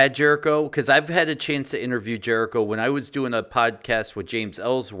 have you had Jericho? Because I've had a chance to interview Jericho when I was doing a podcast with James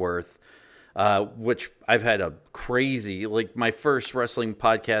Ellsworth, which I've had a crazy, like my first wrestling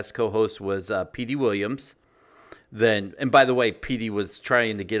podcast co-host was P.D. Williams. Then, and by the way, P.D. was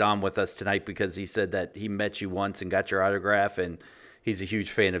trying to get on with us tonight because he said that he met you once and got your autograph, and he's a huge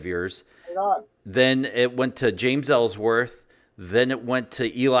fan of yours. Then it went to James Ellsworth. Then it went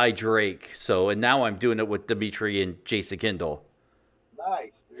to Eli Drake. So, and now I'm doing it with Dimitri and Jason Kindle.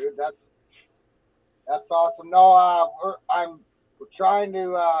 Nice, dude. That's awesome. No, we're trying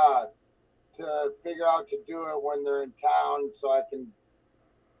to figure out to do it when they're in town, so I can,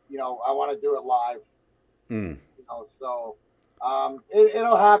 you know, I want to do it live. You know, so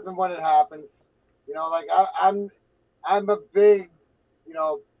it'll happen when it happens. You know, like I'm a big, you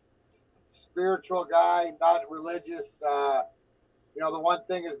know, spiritual guy, not religious. You know, the one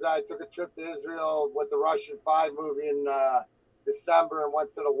thing is I took a trip to Israel with the Russian 5 movie in December and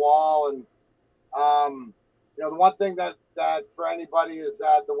went to the wall. And, you know, the one thing that for anybody is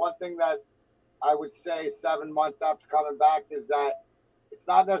that the one thing that I would say 7 months after coming back is that it's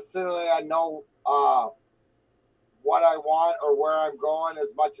not necessarily I know what I want or where I'm going as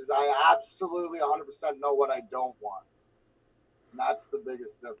much as I absolutely 100% know what I don't want. And that's the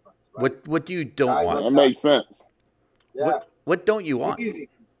biggest difference. Right? What do you don't want? That makes sense. Yeah. What don't you want? Easy.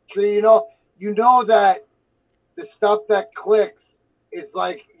 You know that the stuff that clicks is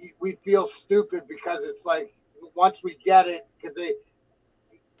like we feel stupid because it's like once we get it, because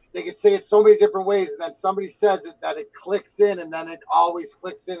they can say it so many different ways, and then somebody says it that it clicks in, and then it always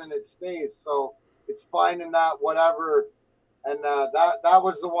clicks in and it stays. So it's finding that whatever, and that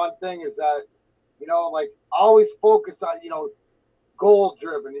was the one thing is that You know, like always focus on, goal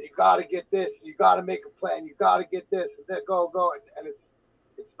driven, and you got to get this, you got to make a plan, you got to get this, and then go, and it's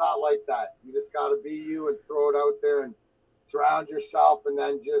not like that. You just got to be you and throw it out there and surround yourself, and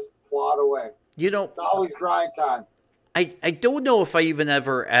then just plod away. It's always grind time. I don't know if I even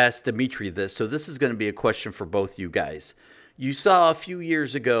ever asked Dimitri this, so this is going to be a question for both you guys. You saw a few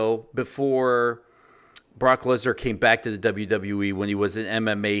years ago, before Brock Lesnar came back to the WWE, when he was in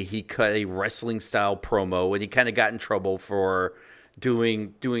MMA, he cut a wrestling style promo, and he kind of got in trouble for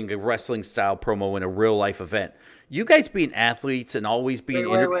doing a wrestling style promo in a real life event. You guys being athletes and always being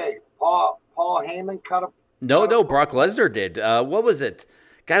wait. Paul Heyman cut a No, Brock Lesnar did. What was it?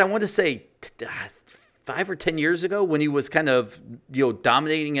 God, I want to say 5 or 10 years ago, when he was kind of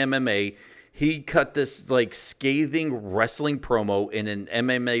dominating MMA. He cut this like scathing wrestling promo in an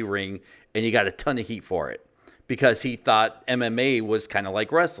MMA ring, and he got a ton of heat for it because he thought MMA was kind of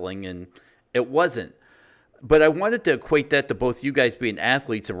like wrestling, and it wasn't. But I wanted to equate that to both you guys being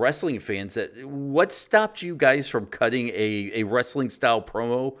athletes and wrestling fans. What stopped you guys from cutting a wrestling style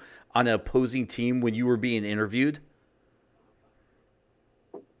promo on an opposing team when you were being interviewed?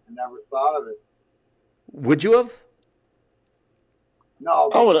 I never thought of it. Would you have?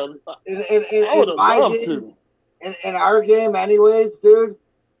 No, I would have. I would have loved to. In our game, anyways, dude,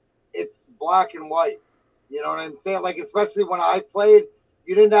 it's black and white. You know what I'm saying? Like, especially when I played,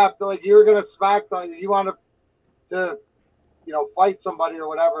 you didn't have to, like, you were gonna smack if you wanted to, fight somebody or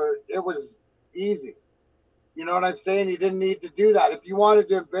whatever. It was easy. You know what I'm saying? You didn't need to do that. If you wanted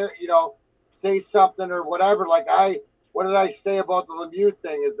to, say something or whatever. Like what did I say about the Lemieux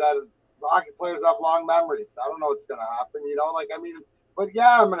thing? Is that hockey players have long memories. I don't know what's gonna happen. But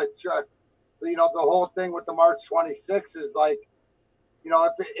yeah, I'm going to try. The whole thing with the March 26th is like,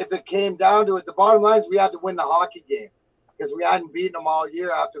 if it came down to it, the bottom line is we had to win the hockey game because we hadn't beaten them all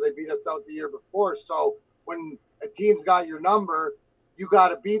year after they beat us out the year before. So when a team's got your number, you got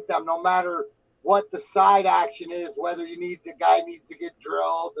to beat them no matter what the side action is, whether the guy needs to get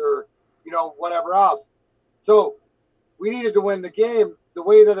drilled or, whatever else. So we needed to win the game. The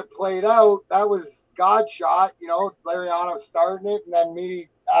way that it played out, that was God's shot, Lariano starting it and then me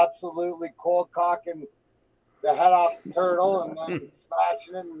absolutely cold cocking the head off the turtle and then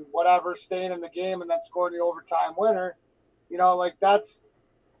smashing it and whatever, staying in the game and then scoring the overtime winner. That's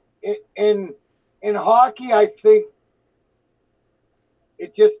it. In hockey, I think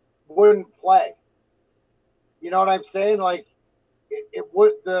it just wouldn't play. You know what I'm saying? Like it'd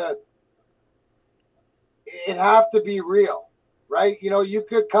have to be real. Right? You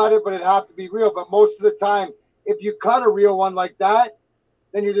could cut it, but it'd have to be real. But most of the time, if you cut a real one like that,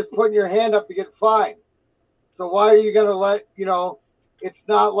 then you're just putting your hand up to get fined. So why are you going to let, it's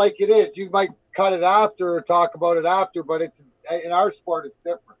not like it is. You might cut it after or talk about it after, but it's in our sport, it's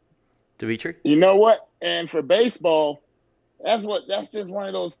different. Dimitri? You know what? And for baseball, that's just one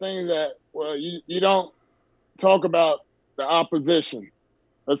of those things that, you don't talk about the opposition,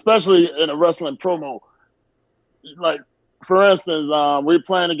 especially in a wrestling promo. Like, for instance, we're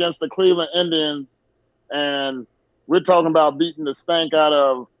playing against the Cleveland Indians, and we're talking about beating the stank out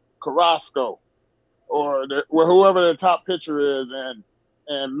of Carrasco or whoever the top pitcher is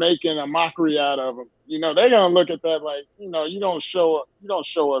and making a mockery out of them. They're gonna look at that like, you don't show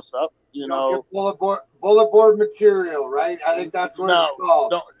us up. Bullet board material, right? I think that's what it's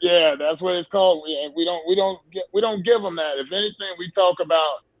called. That's what it's called. We don't give them that. If anything, we talk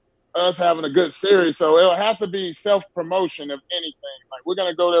about us having a good series, so it'll have to be self-promotion, if anything. Like, we're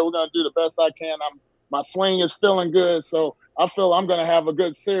gonna go there, we're gonna do the best I can. My swing is feeling good, so I feel I'm gonna have a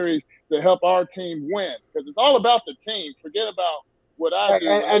good series to help our team win, because it's all about the team. Forget about what I do.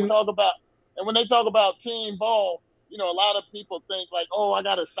 When they talk about team ball, a lot of people think like, oh, I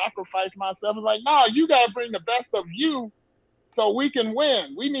gotta sacrifice myself. It's like, no, you gotta bring the best of you so we can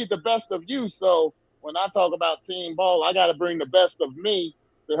win. We need the best of you. So when I talk about team ball, I gotta bring the best of me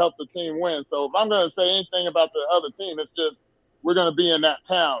to help the team win. So if I'm going to say anything about the other team, it's just we're going to be in that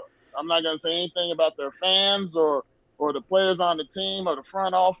town. I'm not going to say anything about their fans or the players on the team or the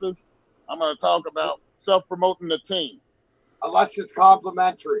front office. I'm going to talk about self-promoting the team. Unless it's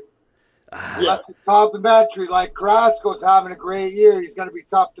complimentary. Unless it's complimentary, like Carrasco's having a great year. He's going to be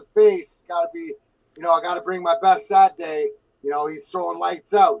tough to face. Got to be, I got to bring my best that day. He's throwing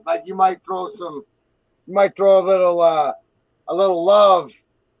lights out. Like you might throw a little love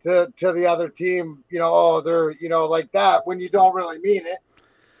to the other team, they're, like that when you don't really mean it,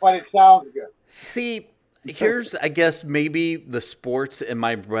 but it sounds good. See, here's, I guess, maybe the sports and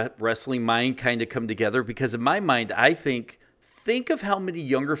my wrestling mind kind of come together, because in my mind, I think of how many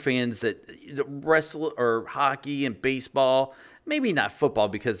younger fans that wrestle or hockey and baseball. maybe not football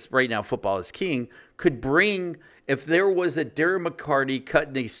because right now football is king, could bring, if there was a Darren McCarty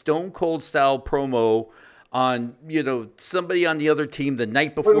cutting a Stone Cold style promo on, somebody on the other team the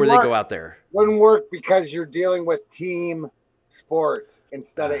night before they go out there. Wouldn't work because you're dealing with team sports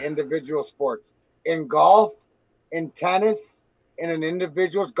instead of individual sports. In golf, in tennis, in an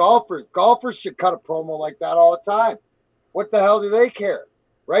individual's golfers should cut a promo like that all the time. What the hell do they care?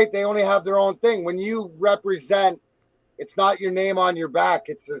 Right? They only have their own thing. When you represent, it's not your name on your back.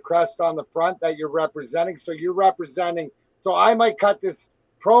 It's a crest on the front that you're representing. So you're representing. So I might cut this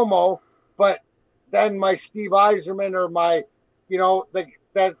promo, but then my Steve Eiserman or my,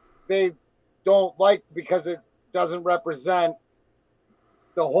 that they don't like because it doesn't represent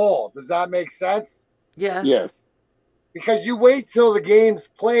the whole. Does that make sense? Yeah. Yes. Because you wait till the game's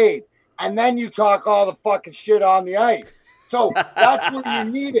played and then you talk all the fucking shit on the ice. So that's where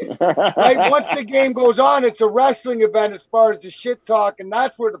you need it. Right? Once the game goes on, it's a wrestling event as far as the shit talk, and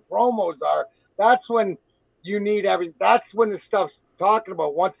that's where the promos are. That's when you need everything. That's when the stuff's talking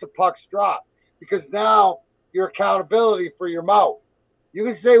about once the puck's dropped. Because now your accountability for your mouth. You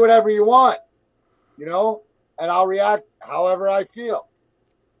can say whatever you want, and I'll react however I feel.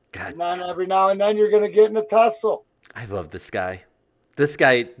 God. And then every now and then you're going to get in a tussle. I love this guy.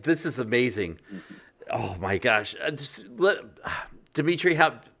 This is amazing. Oh my gosh. Dimitri,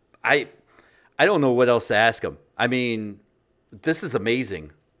 I don't know what else to ask him. I mean, this is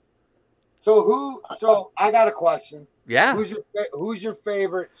amazing. So I got a question. Yeah. Who's your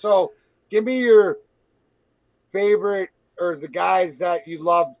favorite? So give me your favorite or the guys that you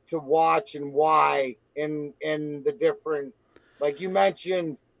love to watch and why in the different, like you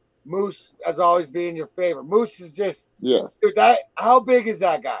mentioned Moose as always being your favorite. Moose is just, yes. Dude, how big is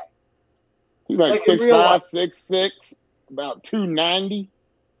that guy? He's like 6'5", 6'6", about 290,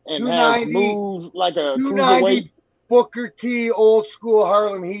 and has moves like a cruiserweight. Booker T, old school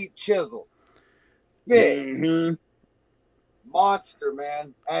Harlem Heat chisel. Big. Monster,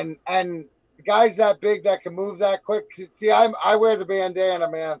 man. And the guys that big that can move that quick. See, I wear the bandana,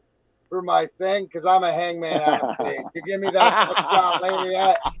 man, for my thing because I'm a hangman Adam Page. You give me that lady,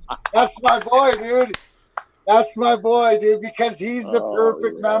 that's my boy, dude. That's my boy, dude, because he's the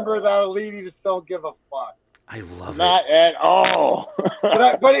perfect member of that elite. He just don't give a fuck. I love Not at all.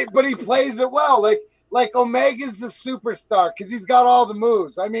 but he plays it well. Like Omega's the superstar because he's got all the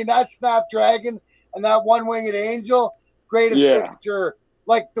moves. I mean, that Snapdragon and that one-winged angel, greatest picture.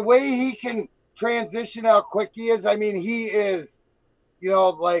 Like the way he can transition, how quick he is. I mean, he is,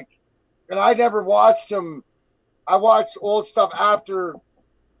 and I never watched him. I watched old stuff after,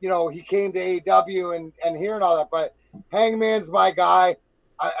 he came to AEW and hearing all that. But Hangman's my guy.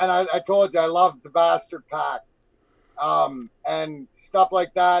 I told you, I love the Bastard Pack and stuff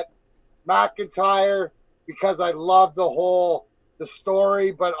like that. McIntyre, because I love the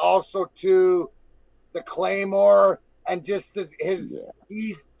story, but also too the Claymore and just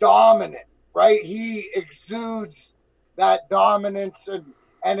he's dominant, right? He exudes that dominance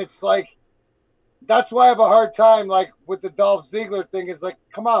and it's like, that's why I have a hard time, like with the Dolph Ziggler thing. Is like,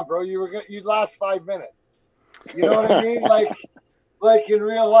 come on, bro, you'd last 5 minutes. You know what I mean? Like in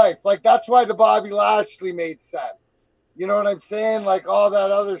real life, like that's why the Bobby Lashley made sense. You know what I'm saying? Like all that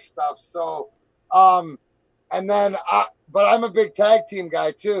other stuff. So, and then, but I'm a big tag team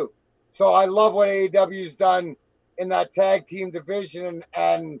guy too. So I love what AEW's done in that tag team division,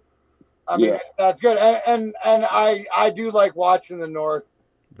 and I mean that's good. And I do like watching the North.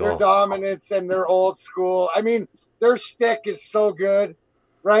 Their dominance and their old school. I mean, their shtick is so good,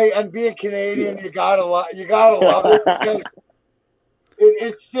 right? And being Canadian, you gotta love it because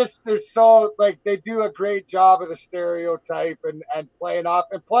it's just they're so like they do a great job of the stereotype and playing off.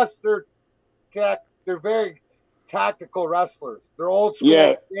 And plus, they're very tactical wrestlers. They're old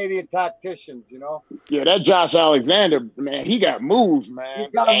school Canadian tacticians, Yeah, that Josh Alexander, man, he got moves, man. He's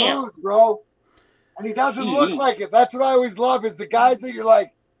got moves, bro. And he doesn't look like it. That's what I always love is the guys that you're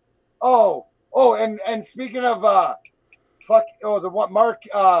like, and speaking of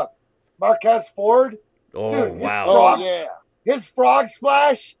Marquez Ford. Oh, dude, wow. His frog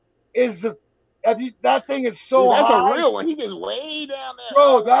splash is that thing is so dude, that's high. That's a real one. He gets way down there.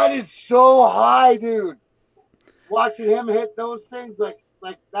 Bro, that is so high, dude. Watching him hit those things like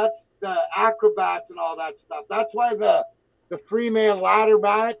that's the acrobats and all that stuff. That's why the 3-man ladder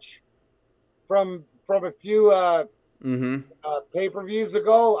match from a few pay-per-views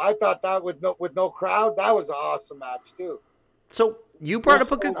ago, I thought that with no crowd, that was an awesome match too. So you brought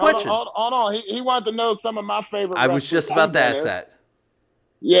up a good question. Hold on. He wanted to know some of my favorite. I was just about to ask that.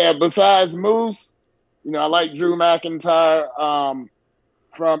 Yeah, besides Moose, I like Drew McIntyre.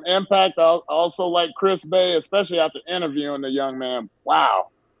 From Impact, I also like Chris Bay, especially after interviewing the young man. Wow.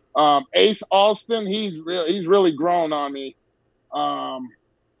 Ace Austin, he's really grown on me.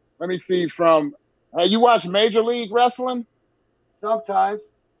 Let me see from. You watch Major League Wrestling? Sometimes.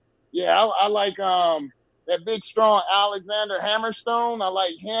 Yeah, I like that big strong Alexander Hammerstone. I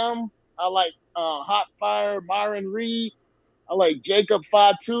like him. I like Hot Fire Myron Reed. I like Jacob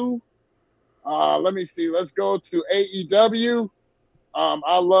Fatu. Let me see. Let's go to AEW.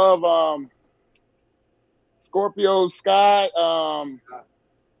 I love Scorpio Sky.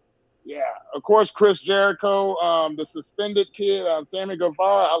 Yeah, of course, Chris Jericho, the suspended kid, Sammy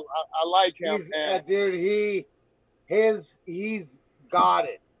Guevara. I like him. Dude, he's got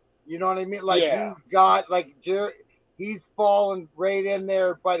it. You know what I mean? Like he's got he's fallen right in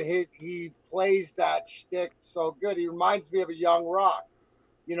there, but he plays that shtick so good. He reminds me of a young Rock.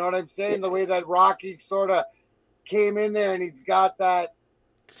 You know what I'm saying? The way that Rocky sort of came in there and he's got that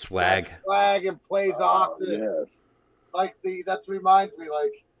swag and plays off the that reminds me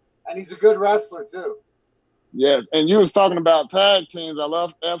and he's a good wrestler too. Yes, and you was talking about tag teams. I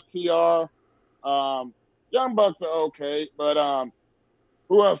love FTR. Young Bucks are okay, but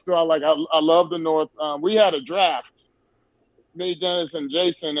who else do I like? I love the North. We had a draft, me, Dennis, and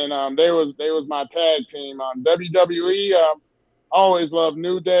Jason, and they was my tag team. WWE, always love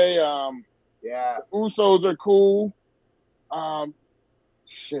New Day. The Usos are cool.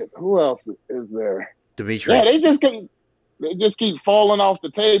 Who else is there? Dimitri. Yeah, they just keep falling off the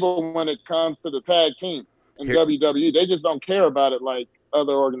table when it comes to the tag team in WWE. They just don't care about it like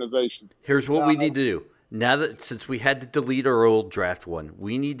other organizations. Here's what we need to do. Now that since we had to delete our old draft one,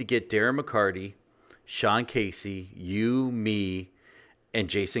 we need to get Darren McCarty, Sean Casey, you, me, and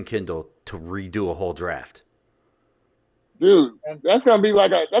Jason Kindle to redo a whole draft. Dude, that's gonna be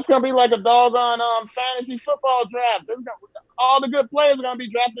like a doggone fantasy football draft. All the good players are gonna be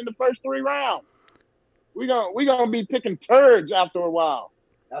drafted in the first 3 rounds. We gonna be picking turds after a while.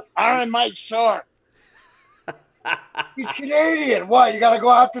 That's Iron Mike Sharp. He's Canadian. What? You got to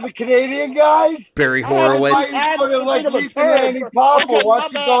go after the Canadian guys? Barry Horowitz. Why you go to like Randy Papa? Why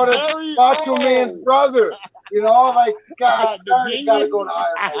don't you go to Macho Man's brother? You know, like gosh, you got to go to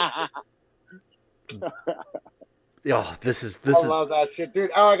Iron Mike. Oh, this is. I love that shit,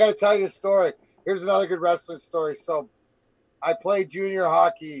 dude. Oh, I got to tell you a story. Here's another good wrestling story. So, I played junior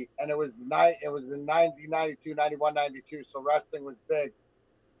hockey, and it was in 1992, 91, 92. So wrestling was big,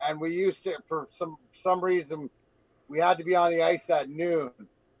 and we used to, for some reason, we had to be on the ice at noon,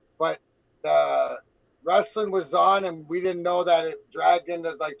 but the wrestling was on, and we didn't know that it dragged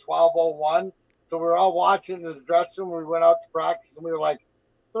into like 12:01. So we were all watching in the dressing room. We went out to practice, and we were like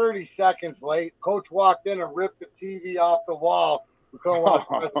 30 seconds late. Coach walked in and ripped the TV off the wall. We couldn't watch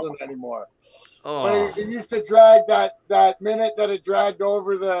wrestling anymore. Oh. But it used to drag that minute that it dragged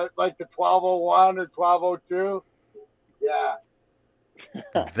over the 12:01 or 12:02. Yeah.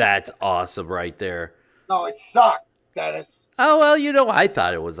 That's awesome right there. No, it sucked, Dennis. Oh, well, I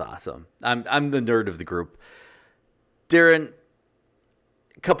thought it was awesome. I'm the nerd of the group. Darren,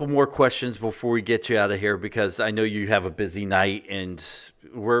 a couple more questions before we get you out of here, because I know you have a busy night, and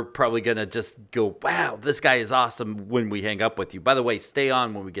we're probably going to just go, wow, this guy is awesome when we hang up with you. By the way, stay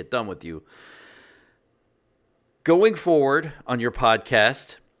on when we get done with you. Going forward on your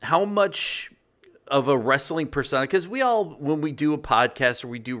podcast, how much of a wrestling persona, because we all, when we do a podcast or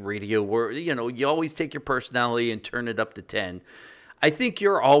we do radio, where you always take your personality and turn it up to 10. I think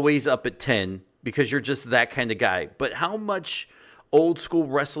you're always up at 10 because you're just that kind of guy. But how much old school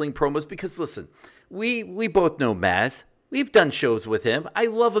wrestling promos? Because listen, we both know Maz. We've done shows with him. I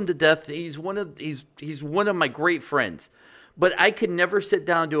love him to death. He's one of my great friends. But I could never sit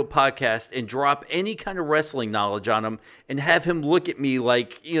down and do a podcast and drop any kind of wrestling knowledge on him and have him look at me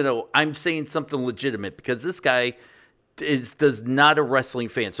like, I'm saying something legitimate, because this guy does not a wrestling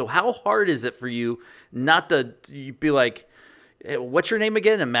fan. So how hard is it for you not to be like, hey, what's your name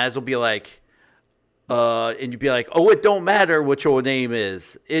again? And Maz will be like, and you'd be like, oh, it don't matter what your name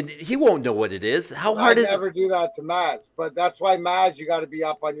is. And he won't know what it is. How hard is it? I never do that to Maz, but that's why Maz, you got to be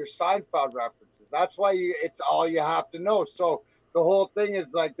up on your Seinfeld references. That's why it's all you have to know. So the whole thing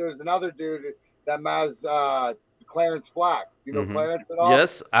is like, there's another dude that Maz, Clarence Black. You know Clarence and all?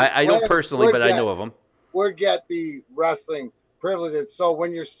 Yes, I don't personally, but I know of him. We'll get the wrestling privileges. So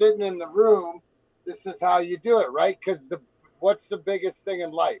when you're sitting in the room, this is how you do it, right? Because what's the biggest thing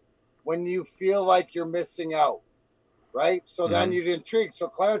in life? When you feel like you're missing out, right? So then you'd intrigue. So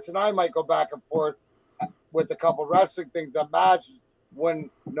Clarence and I might go back and forth with a couple wrestling things that Maz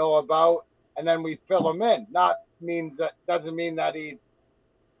wouldn't know about, and then we fill him in. Doesn't mean that he'd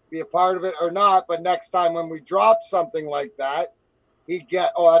be a part of it or not, but next time when we drop something like that, he'd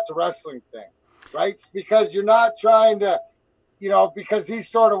get, oh, that's a wrestling thing, right? It's because you're not trying to, because he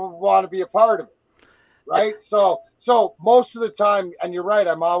sort of want to be a part of it, right? So most of the time, and you're right,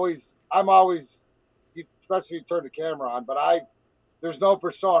 I'm always, especially you turn the camera on, but there's no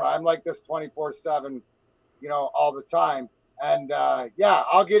persona. I'm like this 24/7, all the time. And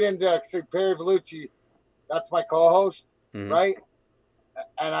I'll get into Perry Vellucci. That's my co-host, right?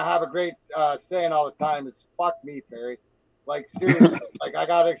 And I have a great saying all the time: "It's fuck me, Perry." Like seriously, like I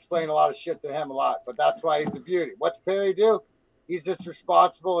gotta explain a lot of shit to him a lot, but that's why he's a beauty. What's Perry do? He's just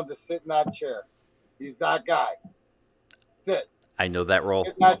responsible and just sit in that chair. He's that guy. That's it. I know that role.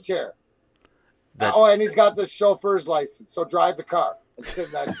 Sit in that chair. And he's got the chauffeur's license, so drive the car and sit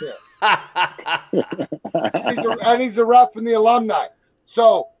in that chair. He's a ref in the alumni.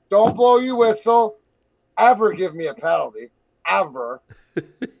 So don't blow your whistle. Ever give me a penalty. Ever.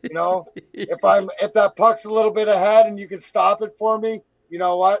 If that puck's a little bit ahead and you can stop it for me, you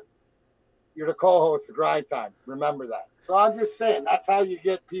know what? You're the co-host of Grind Time. Remember that. So I'm just saying that's how you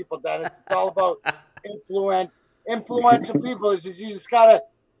get people, Dennis. It's all about influential people. It's just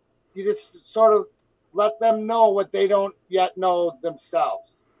you just sort of let them know what they don't yet know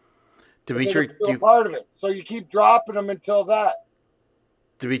themselves. Dimitri, do part of it. So you keep dropping them until that.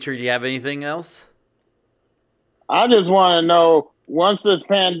 Dimitri, do you have anything else? I just want to know, once this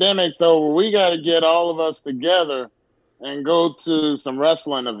pandemic's over, we got to get all of us together and go to some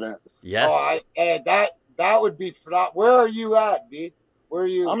wrestling events. Yes. That would be phenomenal. Where are you at, D? Where are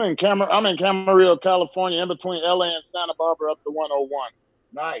you? I'm in Camarillo, California, in between LA and Santa Barbara up to 101.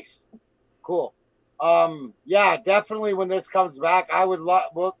 Nice. Cool. Definitely when this comes back, I would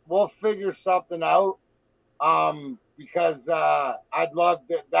we'll figure something out. Because I'd love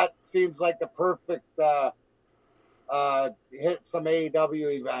that seems like the perfect hit some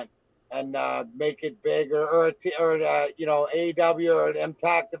AEW event and make it big or AEW or an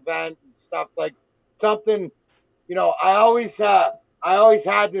Impact event and stuff like something. I always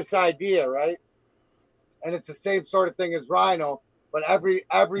had this idea, right? And it's the same sort of thing as Rhino, but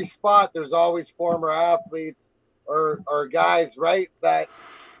every spot there's always former athletes or guys, right, that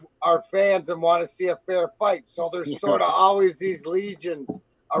are fans and want to see a fair fight. So there's sort of always these legions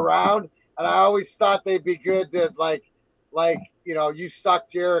around, and I always thought they'd be good to like you suck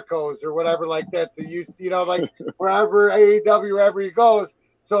Jericho's or whatever like that to use, like wherever AEW wherever he goes,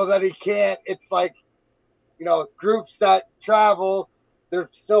 so that he can't. It's like groups that travel, they're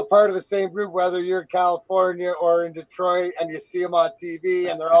still part of the same group, whether you're in California or in Detroit, and you see them on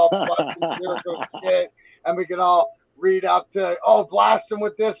TV and they're all busting Jericho shit, and we can all read up to, blast him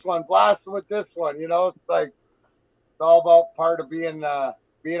with this one. It's like it's all about part of being a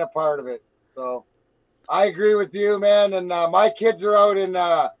part of it. So I agree with you, man. And my kids are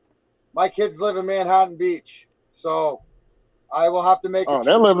out my kids live in Manhattan Beach, so I will have to make. Oh,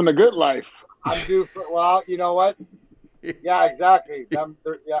 they're living a good life. I'm due for. Well, you know what? Yeah, exactly.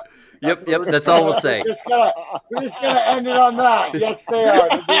 Yep. That's all we'll say. We're just gonna end it on that. Yes, they are.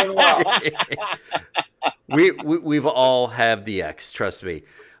 They're doing well. We've all have the X. Trust me,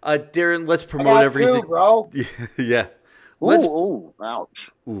 Darren. Let's promote everything, too, bro. Yeah. Ooh, ouch.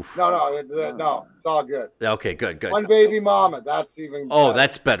 Oof. No, it's all good. Okay, good. One baby mama. That's even. Oh,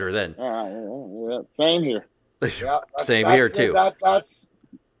 that's better then. Yeah, same here. Yeah, same here too. That's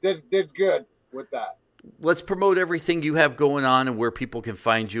did good with that. Let's promote everything you have going on and where people can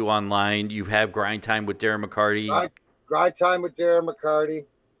find you online. You have Grind Time with Darren McCarty. Grind Time with Darren McCarty.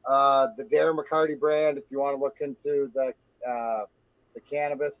 The Darren McCarty brand, if you want to look into the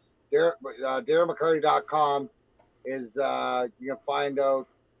cannabis. DarrenMcCarty.com is you can find out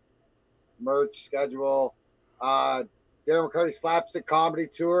merch schedule. Darren McCarty Slapstick Comedy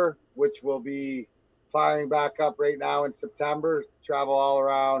Tour, which will be firing back up right now in September. Travel all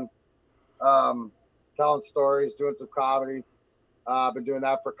around. Telling stories, doing some comedy. I've been doing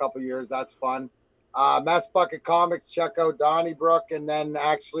that for a couple of years. That's fun. Mess Bucket Comics, check out Donnybrook. And then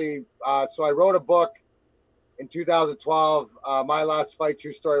actually, so I wrote a book in 2012, My Last Fight,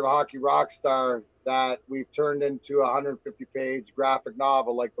 True Story of a Hockey Rock Star, that we've turned into a 150-page graphic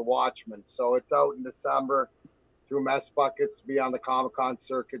novel like The Watchmen. So it's out in December through Mess Buckets, be on the Comic-Con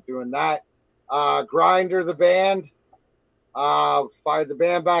circuit doing that. Grinder, the band. Fired the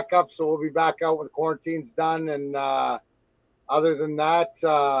band back up, so we'll be back out when the quarantine's done. And other than that,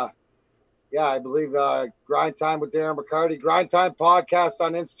 I believe Grind Time with Darren McCarty, Grind Time Podcast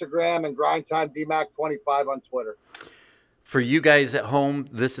on Instagram, and Grind Time DMAC25 on Twitter. For you guys at home,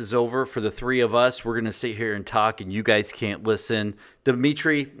 this is over. For the three of us, we're going to sit here and talk, and you guys can't listen.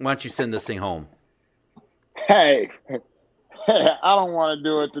 Dimitri, why don't you send this thing home? Hey, I don't want to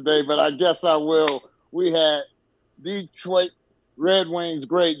do it today, but I guess I will. We had Detroit Red Wings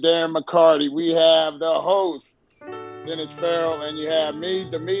great Darren McCarty. We have the host, Dennis Farrell, and you have me,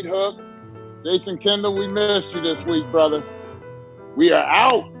 the Meat Hook. Jason Kendall, we missed you this week, brother. We are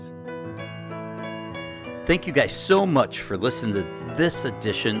out. Thank you guys so much for listening to this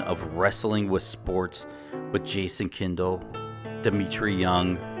edition of Wrestling with Sports with Jason Kendall, Dimitri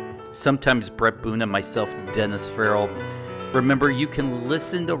Young, sometimes Brett Boone, and myself, Dennis Farrell. Remember, you can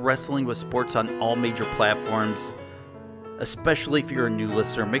listen to Wrestling with Sports on all major platforms, especially if you're a new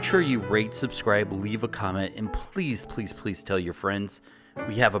listener. Make sure you rate, subscribe, leave a comment, and please, please, please tell your friends.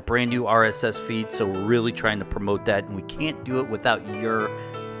 We have a brand new RSS feed, so we're really trying to promote that, and we can't do it without your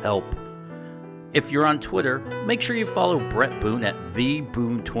help. If you're on Twitter, make sure you follow Brett Boone at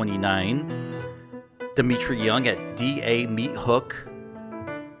TheBoone29, Dimitri Young at DA Meat Hook,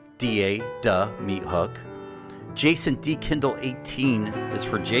 Jason D. Kendall 18 is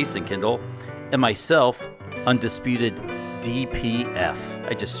for Jason Kendall, and myself, Undisputed DPF.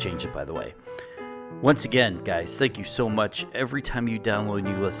 I just changed it, by the way. Once again, guys, thank you so much. Every time you download and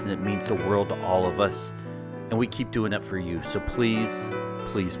you listen, it means the world to all of us, and we keep doing it for you. So please,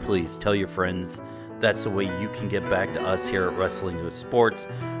 please, please tell your friends. That's the way you can get back to us here at Wrestling with Sports.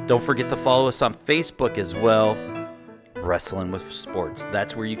 Don't forget to follow us on Facebook as well, Wrestling with Sports.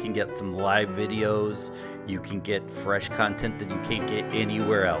 That's where you can get some live videos. You can get fresh content that you can't get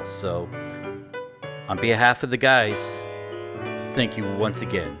anywhere else. So on behalf of the guys, thank you once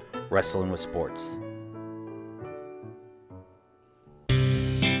again, Wrestling with Sports.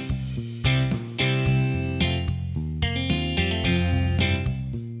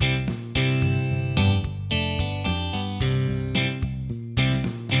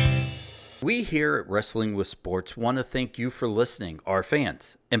 We here at Wrestling with Sports want to thank you for listening, our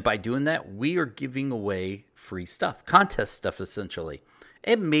fans. And by doing that, we are giving away free stuff, contest stuff essentially.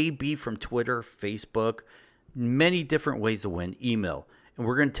 It may be from Twitter, Facebook, many different ways to win, email. And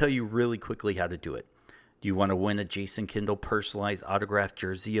we're going to tell you really quickly how to do it. Do you want to win a Jason Kendall personalized autographed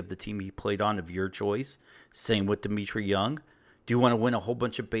jersey of the team he played on of your choice? Same with Dimitri Young. Do you want to win a whole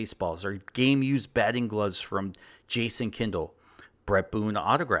bunch of baseballs or game-used batting gloves from Jason Kendall? Brett Boone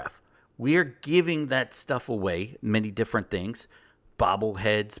autograph. We are giving that stuff away, many different things,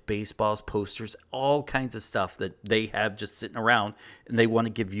 bobbleheads, baseballs, posters, all kinds of stuff that they have just sitting around and they want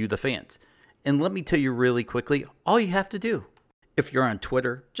to give you, the fans. And let me tell you really quickly, all you have to do, if you're on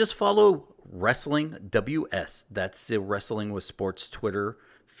Twitter, just follow Wrestling WS. That's the Wrestling with Sports Twitter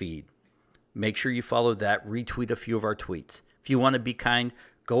feed. Make sure you follow that, retweet a few of our tweets. If you want to be kind,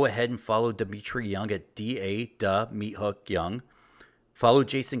 go ahead and follow Dimitri Young at Meat Hook Young. Follow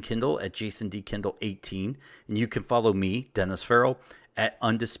Jason Kendall at Jason D. Kendall 18, and you can follow me, Dennis Farrell, at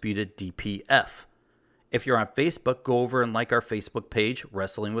Undisputed DPF. If you're on Facebook, go over and like our Facebook page,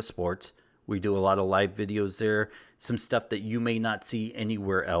 Wrestling with Sports. We do a lot of live videos there, some stuff that you may not see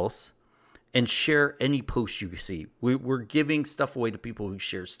anywhere else, and share any post you see. We're giving stuff away to people who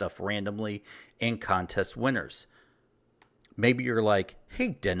share stuff randomly and contest winners. Maybe you're like, hey,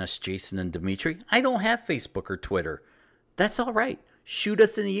 Dennis, Jason, and Dimitri, I don't have Facebook or Twitter. That's all right. Shoot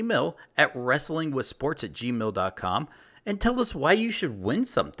us an email at wrestlingwithsports@gmail.com and tell us why you should win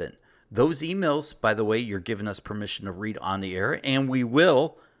something. Those emails, by the way, you're giving us permission to read on the air, and we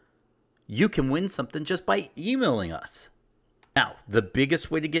will. You can win something just by emailing us. Now, the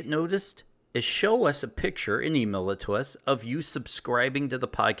biggest way to get noticed is show us a picture and email it to us of you subscribing to the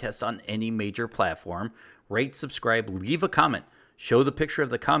podcast on any major platform. Rate, subscribe, leave a comment. Show the picture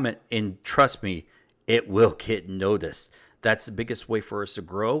of the comment, and trust me, it will get noticed. That's the biggest way for us to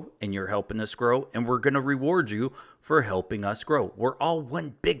grow, and you're helping us grow, and we're going to reward you for helping us grow. We're all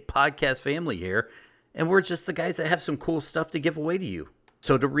one big podcast family here, and we're just the guys that have some cool stuff to give away to you.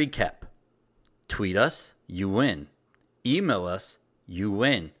 So to recap, tweet us, you win. Email us, you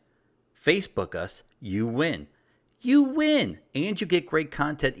win. Facebook us, you win. You win, and you get great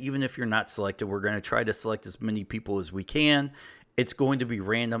content even if you're not selected. We're going to try to select as many people as we can. It's going to be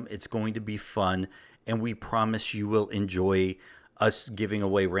random. It's going to be fun. And we promise you will enjoy us giving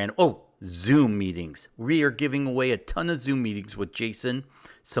away Zoom meetings. We are giving away a ton of Zoom meetings with Jason,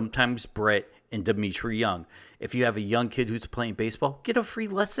 sometimes Brett, and Dimitri Young. If you have a young kid who's playing baseball, get a free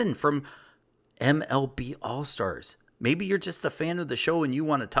lesson from MLB All-Stars. Maybe you're just a fan of the show and you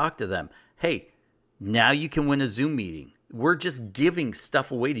want to talk to them. Hey, now you can win a Zoom meeting. We're just giving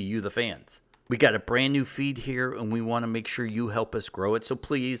stuff away to you, the fans. We got a brand new feed here, and we want to make sure you help us grow it. So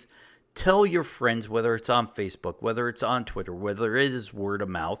please, tell your friends, whether it's on Facebook, whether it's on Twitter, whether it is word of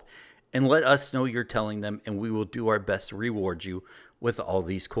mouth, and let us know you're telling them, and we will do our best to reward you with all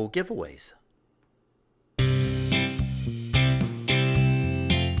these cool giveaways.